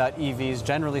complaints about EVs,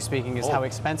 generally speaking, is how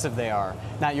expensive they are.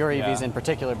 Not your EVs in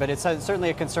particular, but it's certainly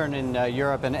a concern in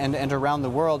Europe and around the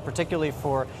world, particularly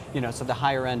for so the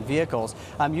higher end vehicles.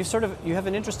 You have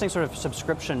an interesting sort of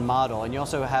subscription model, and you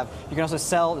can also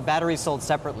sell the batteries sold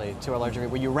separately to a large degree,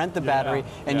 where you rent the battery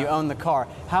and you own the car.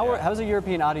 How's a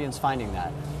European audience finding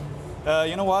that?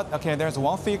 You know what? There's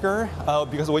one figure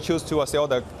because we choose to sell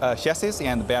the chassis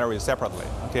and the batteries separately.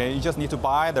 You just need to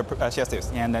buy the chassis,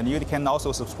 and then you can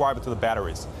also subscribe to the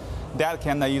batteries. That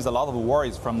can ease a lot of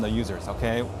worries from the users.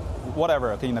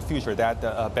 Whatever. In the future, that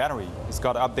battery is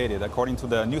got updated according to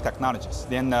the new technologies.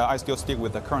 Then I still stick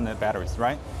with the current batteries,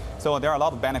 right? So there are a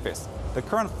lot of benefits. The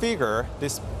current figure,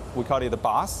 we call it the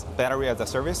BOSS, battery as a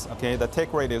service. The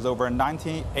take rate is over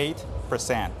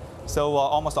 98%. So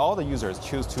almost all the users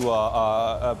choose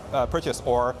to purchase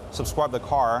or subscribe the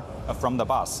car from the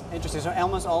bus. Interesting. So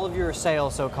almost all of your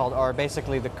sales, so-called, are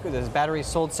basically the batteries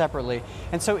sold separately.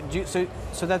 And so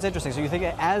that's interesting. So you think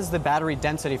as the battery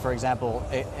density, for example,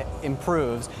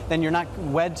 improves, then you're not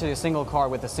wed to a single car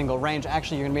with a single range.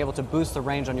 Actually, you're going to be able to boost the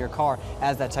range on your car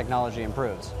as that technology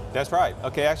improves. That's right.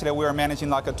 Actually, we are managing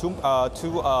like two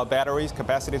batteries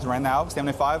capacities right now,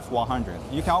 75, 100.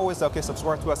 You can always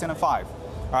subscribe to a 75.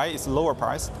 Right, it's lower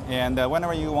price, and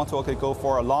whenever you want to go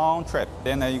for a long trip,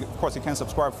 then of course you can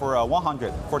subscribe for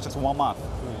 100 for just 1 month.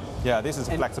 Yeah, this is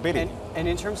flexibility. And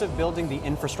in terms of building the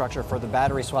infrastructure for the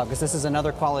battery swap, because this is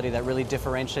another quality that really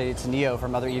differentiates NIO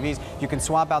from other EVs, you can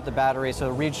swap out the battery, so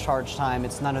recharge time,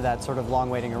 it's none of that sort of long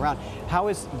waiting around. How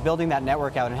is building that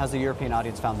network out, and how's the European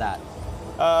audience found that?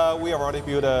 We have already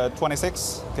built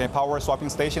 26 power swapping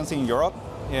stations in Europe.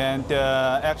 And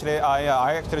actually,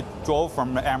 I actually drove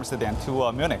from Amsterdam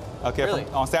to Munich. Really?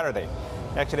 On Saturday.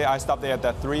 Actually, I stopped at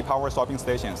the 3 power swapping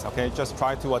stations. Just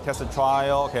try to test the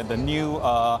trial. The new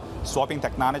swapping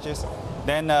technologies.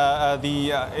 Then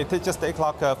it just takes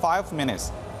like 5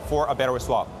 minutes for a battery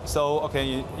swap. So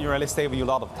you really save you a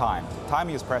lot of time. Time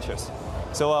is precious.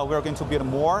 So we're going to build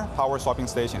more power swapping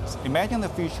stations. Imagine the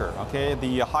future,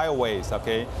 the highways, I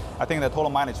think the total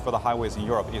mileage for the highways in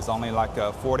Europe is only like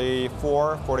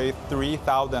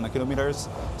 43,000 kilometers.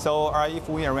 So if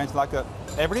we arrange like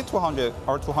every 200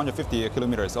 or 250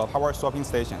 kilometers of power swapping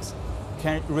stations,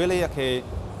 can really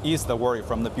ease the worry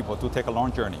from the people to take a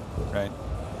long journey, right?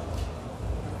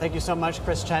 Thank you so much,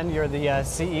 Chris Chen. You're the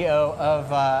CEO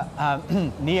of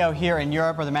NIO here in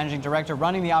Europe, or the managing director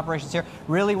running the operations here.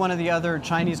 Really one of the other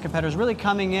Chinese competitors really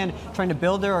coming in, trying to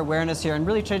build their awareness here and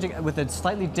really changing with a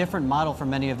slightly different model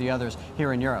from many of the others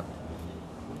here in Europe.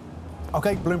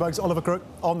 Okay, Bloomberg's Oliver Crook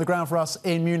on the ground for us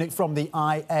in Munich from the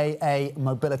IAA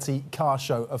Mobility Car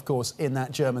Show, of course, in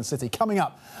that German city. Coming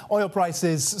up, oil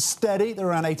prices steady. They're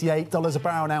around $88 a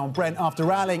barrel now on Brent after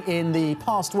rallying in the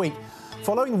past week.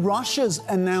 Following Russia's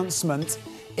announcement,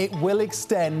 it will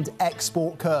extend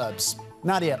export curbs.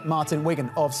 Nadia Martin-Wigan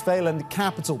of Svealand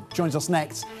Capital joins us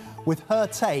next with her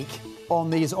take on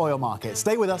these oil markets.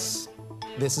 Stay with us.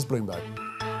 This is Bloomberg.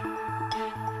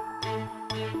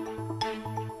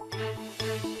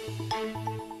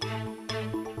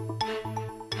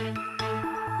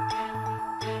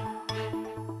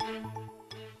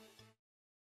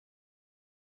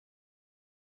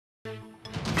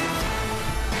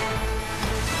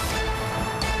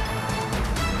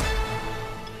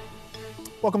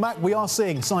 Welcome back. We are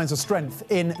seeing signs of strength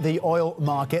in the oil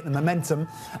market and momentum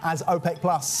as OPEC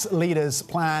Plus leaders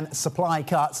plan supply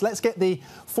cuts. Let's get the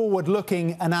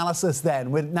forward-looking analysis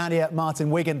then with Nadia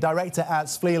Martin-Wigan, director at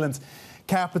Svealand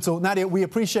Capital. Nadia, we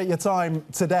appreciate your time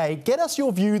today. Get us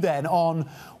your view then on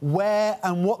where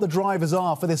and what the drivers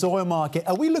are for this oil market.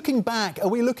 Are we looking back? Are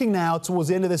we looking now towards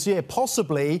the end of this year,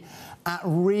 possibly at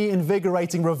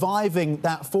reinvigorating, reviving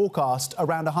that forecast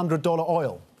around $100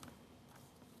 oil?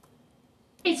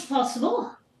 It's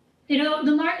possible. You know,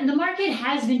 the market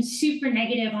has been super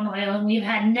negative on oil, and we've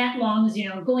had net longs, you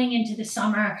know, going into the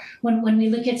summer when we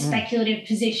look at speculative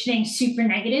positioning, super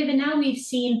negative. And now we've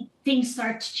seen things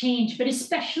start to change, but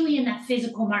especially in that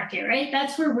physical market, right?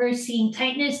 That's where we're seeing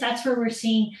tightness. That's where we're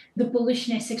seeing the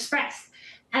bullishness expressed.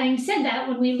 Having said that,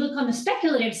 when we look on the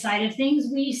speculative side of things,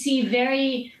 we see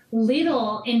very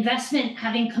little investment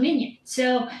having come in yet.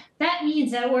 So that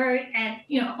means that we're at,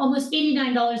 you know, almost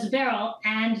 $89 a barrel,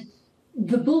 and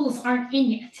the bulls aren't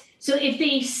in yet. So if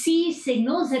they see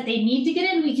signals that they need to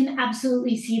get in, we can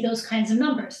absolutely see those kinds of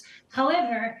numbers.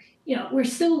 However, you know, we're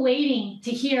still waiting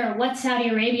to hear what Saudi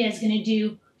Arabia is going to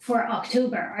do for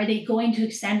October. Are they going to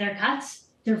extend their cuts,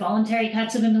 their voluntary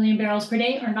cuts of 1 million barrels per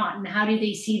day, or not? And how do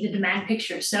they see the demand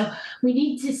picture? So we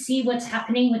need to see what's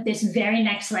happening with this very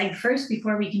next leg first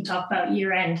before we can talk about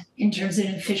year end in terms of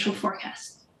an official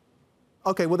forecast.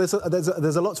 Okay, well, there's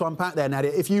a lot to unpack there,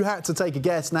 Nadia. If you had to take a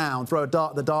guess now and throw a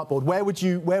dart at the dartboard, where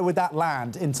would that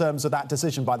land in terms of that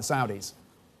decision by the Saudis?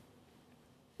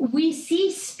 We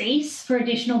see space for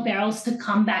additional barrels to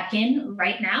come back in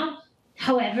right now.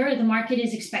 However, the market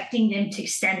is expecting them to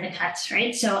extend the cuts,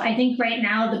 right? So I think right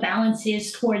now the balance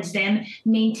is towards them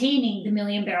maintaining the 1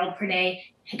 million barrel per day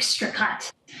extra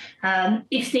cut.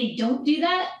 If they don't do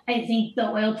that, I think the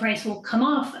oil price will come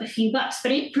off a few bucks,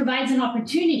 but it provides an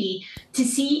opportunity to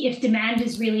see if demand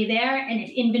is really there and if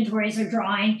inventories are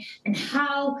drawing, and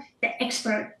how the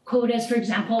export quotas, for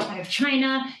example, out of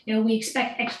China, you know, we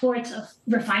expect exports of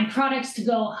refined products to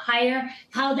go higher,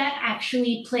 how that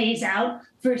actually plays out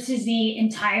versus the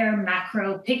entire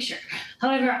macro picture.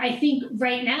 However, I think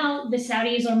right now the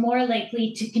Saudis are more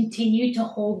likely to continue to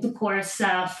hold the course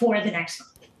for the next month.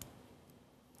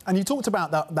 And you talked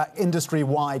about that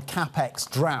industry-wide capex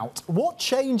drought. What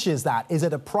changes that? Is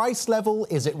it a price level?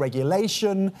 Is it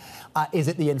regulation? Is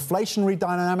it the inflationary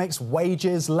dynamics,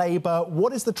 wages, labour?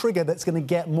 What is the trigger that's going to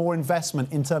get more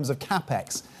investment in terms of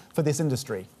capex for this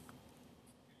industry?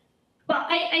 Well,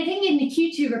 I think in the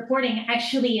Q2 reporting,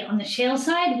 actually on the shale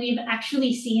side, we've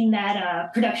actually seen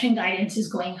that production guidance is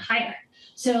going higher.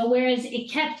 So whereas it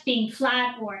kept being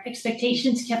flat or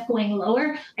expectations kept going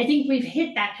lower, I think we've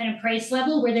hit that kind of price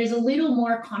level where there's a little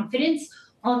more confidence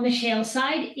on the shale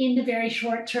side in the very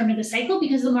short term of the cycle,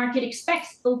 because the market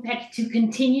expects OPEC to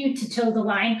continue to toe the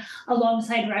line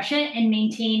alongside Russia and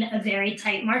maintain a very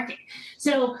tight market.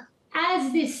 So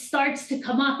as this starts to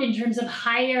come up in terms of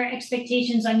higher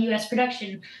expectations on U.S.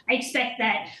 production, I expect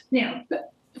that, you know,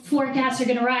 forecasts are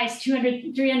going to rise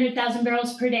 300,000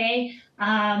 barrels per day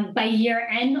by year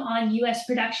end on U.S.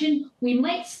 production. We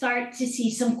might start to see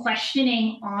some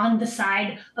questioning on the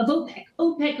side of OPEC.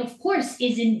 OPEC, of course,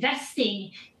 is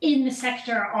investing in the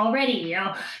sector already, you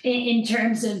know, in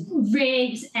terms of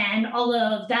rigs and all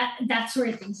of that sort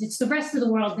of things. It's the rest of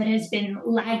the world that has been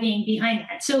lagging behind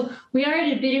that. So we are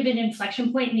at a bit of an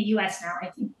inflection point in the U.S. now,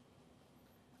 I think.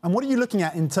 And what are you looking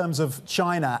at in terms of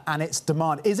China and its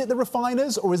demand? Is it the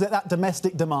refiners, or is it that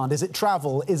domestic demand? Is it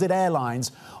travel? Is it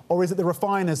airlines? Or is it the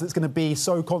refiners that's going to be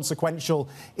so consequential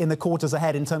in the quarters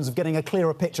ahead in terms of getting a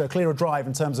clearer picture, a clearer drive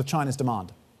in terms of China's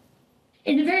demand?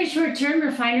 In the very short term,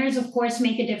 refiners, of course,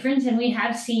 make a difference. And we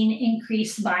have seen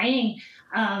increased buying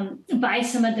by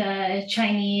some of the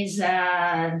Chinese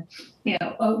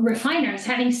refiners.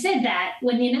 Having said that,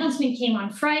 when the announcement came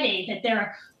on Friday that there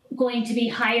are going to be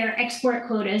higher export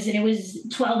quotas, and it was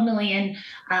 12 million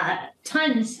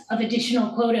tons of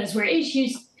additional quotas were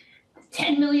issued.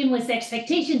 10 million was the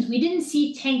expectations. We didn't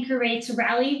see tanker rates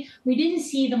rally. We didn't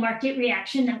see the market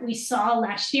reaction that we saw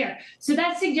last year. So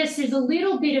that suggests there's a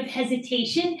little bit of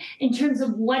hesitation in terms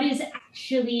of what is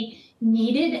actually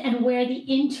needed and where the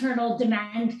internal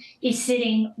demand is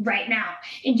sitting right now.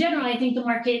 In general, I think the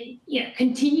market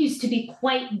continues to be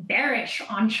quite bearish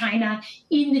on China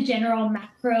in the general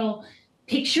macro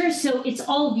picture. So it's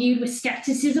all viewed with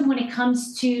skepticism when it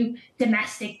comes to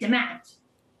domestic demand.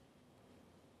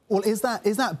 Well, is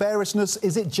that bearishness,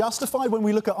 is it justified when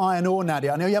we look at iron ore,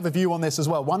 Nadia? I know you have a view on this as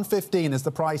well. 115 is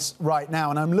the price right now,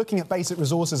 and I'm looking at basic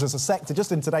resources as a sector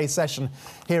just in today's session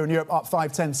here in Europe, up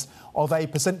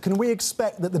 0.5%. Can we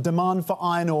expect that the demand for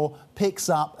iron ore picks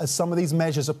up as some of these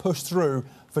measures are pushed through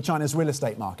for China's real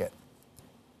estate market?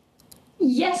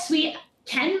 Yes, we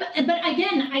can. But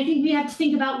again, I think we have to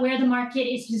think about where the market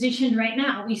is positioned right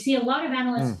now. We see a lot of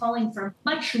analysts calling for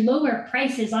much lower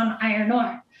prices on iron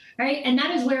ore. Right? And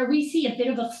that is where we see a bit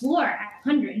of a floor at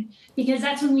 500, because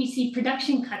that's when we see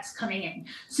production cuts coming in.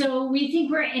 So we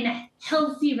think we're in a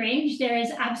healthy range. There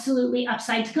is absolutely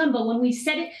upside to come. But when we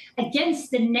set it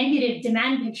against the negative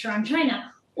demand picture on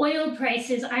China, oil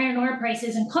prices, iron ore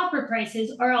prices, and copper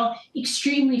prices are all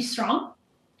extremely strong,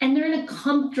 and they're in a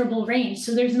comfortable range.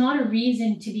 So there's not a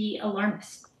reason to be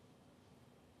alarmist.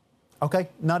 Okay,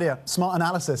 Nadia, smart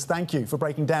analysis. Thank you for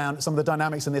breaking down some of the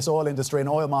dynamics in this oil industry and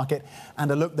oil market, and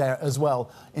a look there as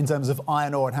well in terms of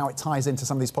iron ore and how it ties into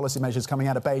some of these policy measures coming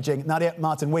out of Beijing. Nadia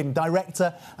Martin-Wynn,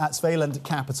 Director at Svealand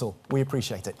Capital. We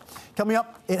appreciate it. Coming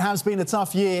up, it has been a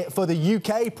tough year for the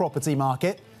UK property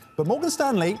market, but Morgan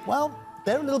Stanley, well,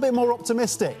 they're a little bit more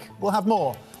optimistic. We'll have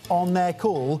more on their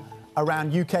call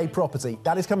around UK property.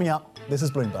 That is coming up. This is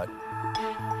Bloomberg.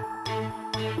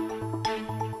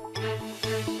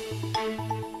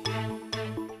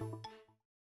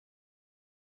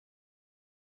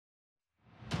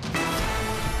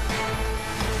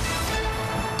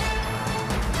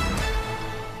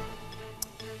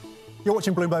 You're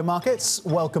watching Bloomberg Markets.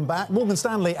 Welcome back. Morgan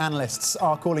Stanley analysts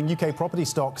are calling UK property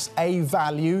stocks a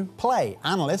value play.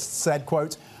 Analysts said,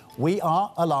 quote, "We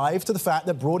are alive to the fact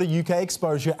that broader UK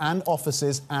exposure and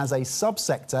offices as a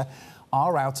subsector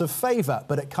are out of favour.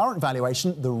 But at current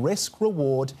valuation, the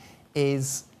risk-reward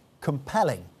is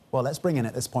compelling." Well, let's bring in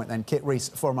at this point then Kit Rees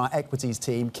from our equities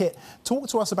team. Kit, talk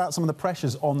to us about some of the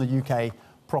pressures on the UK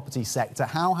property sector.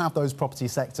 How have those property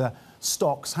sector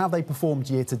stocks, how have they performed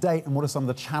year to date, and what are some of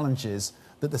the challenges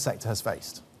that the sector has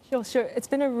faced? Sure. It's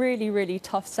been a really, really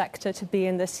tough sector to be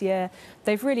in this year.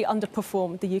 They've really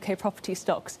underperformed the UK property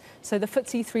stocks. So the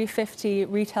FTSE 350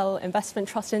 Retail Investment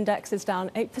Trust Index is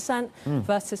down 8%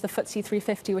 versus the FTSE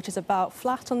 350, which is about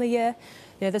flat on the year.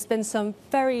 You know, there's been some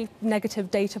very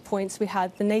negative data points. We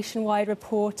had the Nationwide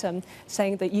report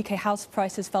saying that UK house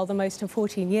prices fell the most in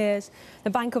 14 years.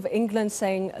 The Bank of England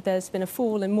saying there's been a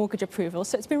fall in mortgage approval.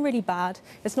 So it's been really bad.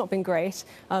 It's not been great,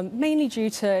 mainly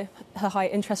due to the high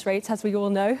interest rates, as we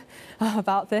all know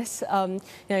about this. You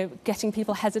know, getting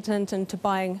people hesitant into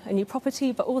buying a new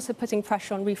property, but also putting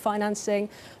pressure on refinancing,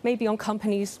 maybe on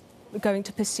companies going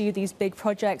to pursue these big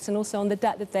projects, and also on the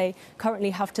debt that they currently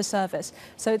have to service.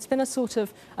 So it's been a sort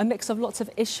of a mix of lots of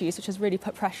issues which has really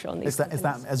put pressure on these companies. Is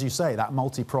that, as you say, that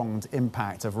multi-pronged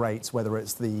impact of rates, whether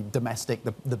it's the domestic,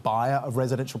 the buyer of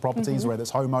residential properties, whether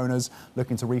it's homeowners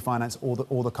looking to refinance,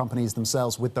 or the companies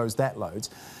themselves with those debt loads.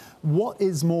 What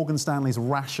is Morgan Stanley's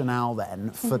rationale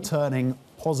then for turning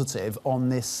positive on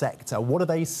this sector? What are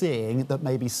they seeing that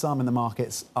maybe some in the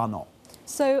markets are not?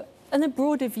 So, and the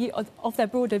broader view of their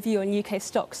broader view on UK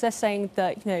stocks, they're saying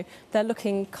that, you know, they're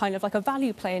looking kind of like a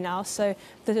value play now. So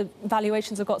the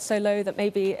valuations have got so low that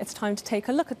maybe it's time to take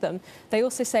a look at them. They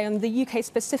also say on the UK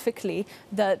specifically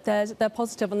that they're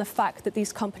positive on the fact that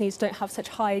these companies don't have such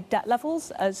high debt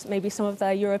levels as maybe some of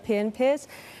their European peers.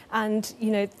 And,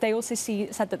 you know, they also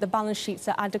said that the balance sheets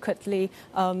are adequately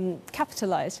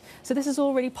capitalised. So this is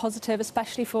all really positive,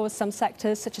 especially for some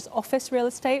sectors such as office real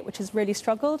estate, which has really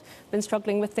struggled, been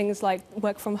struggling with things like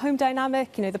work from home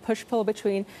dynamic, you know, the push-pull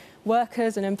between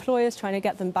workers and employers trying to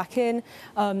get them back in,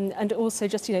 and also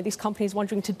just, you know, these companies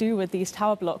wondering to do with these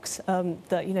tower blocks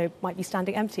that, you know, might be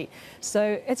standing empty.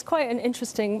 So it's quite an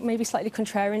interesting, maybe slightly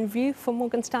contrarian view for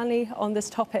Morgan Stanley on this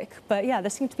topic. But yeah,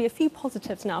 there seem to be a few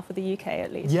positives now for the UK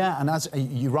at least. Yeah, and as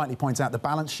you rightly point out, the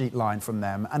balance sheet line from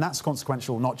them, and that's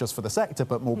consequential not just for the sector,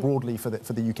 but more broadly for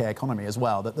the UK economy as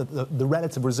well, that the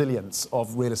relative resilience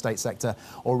of real estate sector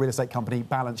or real estate company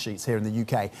balance sheets here in the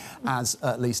UK, as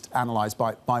at least analysed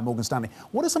by Morgan Stanley.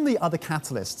 What are some of the other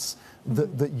catalysts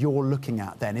that you're looking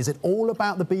at then? Is it all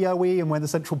about the BOE and where the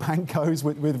central bank goes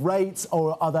with rates,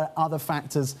 or are there other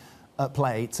factors at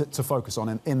play to focus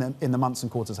on in the months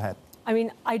and quarters ahead? I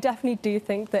mean, I definitely do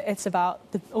think that it's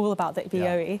all about the BOE.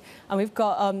 Yeah. And we've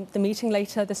got the meeting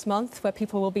later this month where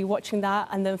people will be watching that,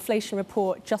 and the inflation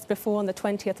report just before on the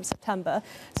 20th of September.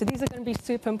 So these are going to be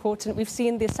super important. We've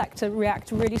seen the sector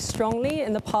react really strongly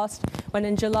in the past, when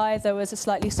in July there was a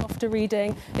slightly softer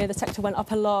reading. You know, the sector went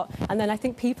up a lot. And then I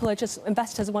think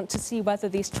investors want to see whether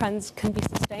these trends can be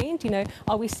sustained. You know,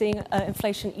 are we seeing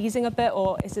inflation easing a bit,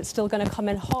 or is it still going to come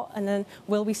in hot? And then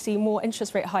will we see more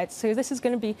interest rate hikes? So this is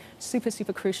going to be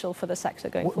super crucial for the sector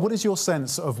going forward. What is your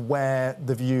sense of where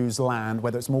the views land,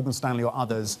 whether it's Morgan Stanley or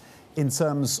others, in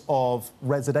terms of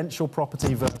residential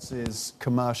property versus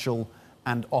commercial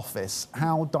and office?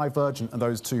 How divergent are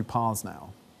those two paths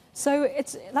now? So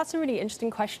that's a really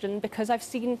interesting question, because I've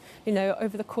seen,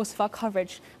 over the course of our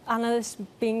coverage, analysts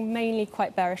being mainly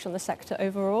quite bearish on the sector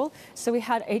overall. So we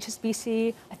had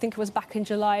HSBC, I think it was back in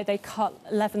July, they cut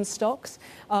 11 stocks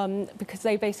because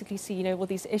they basically see, all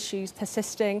these issues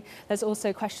persisting. There's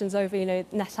also questions over,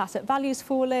 net asset values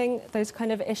falling, those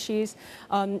kind of issues.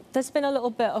 There's been a little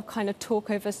bit of kind of talk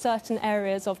over certain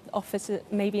areas of office,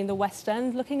 maybe in the West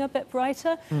End, looking a bit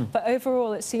brighter. But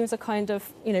overall, it seems a kind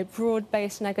of,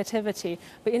 broad-based negativity.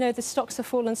 But, the stocks have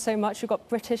fallen so much. We've got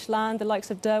British Land, the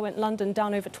likes of Derwent London,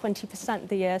 down over 20%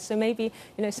 the year. So maybe,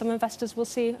 some investors will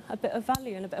see a bit of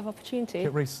value and a bit of opportunity.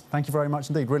 Kit Rees, thank you very much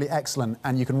indeed. Really excellent.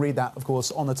 And you can read that, of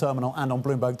course, on the terminal and on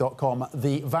Bloomberg.com.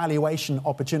 The valuation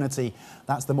opportunity,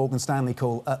 that's the Morgan Stanley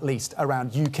call, at least,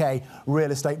 around UK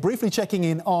real estate. Briefly checking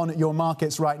in on your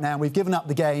markets right now. We've given up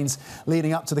the gains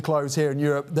leading up to the close here in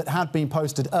Europe that had been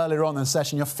posted earlier on in the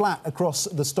session. You're flat across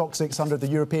the Stock 600, the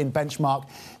European benchmark.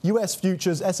 US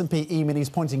futures, S&P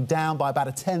E-minis pointing down by about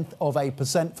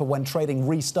 0.1% for when trading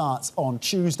restarts on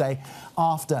Tuesday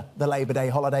after the Labor Day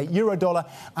holiday. Euro-dollar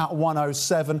at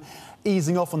 107.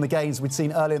 Easing off on the gains we'd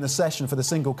seen earlier in the session for the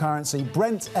single currency.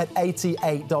 Brent at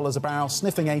 $88 a barrel,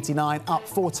 sniffing 89, up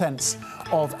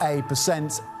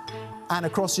 0.4%. And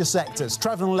across your sectors,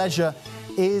 travel and leisure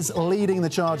is leading the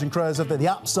charge in Crows. The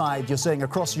upside you're seeing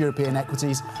across European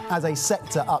equities as a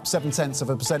sector up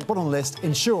 0.7%. Bottom of the list,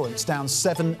 insurance down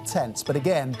 0.7. But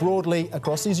again, broadly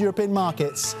across these European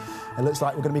markets, it looks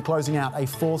like we're going to be closing out a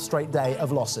fourth straight day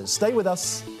of losses. Stay with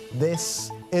us. This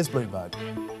is Bloomberg.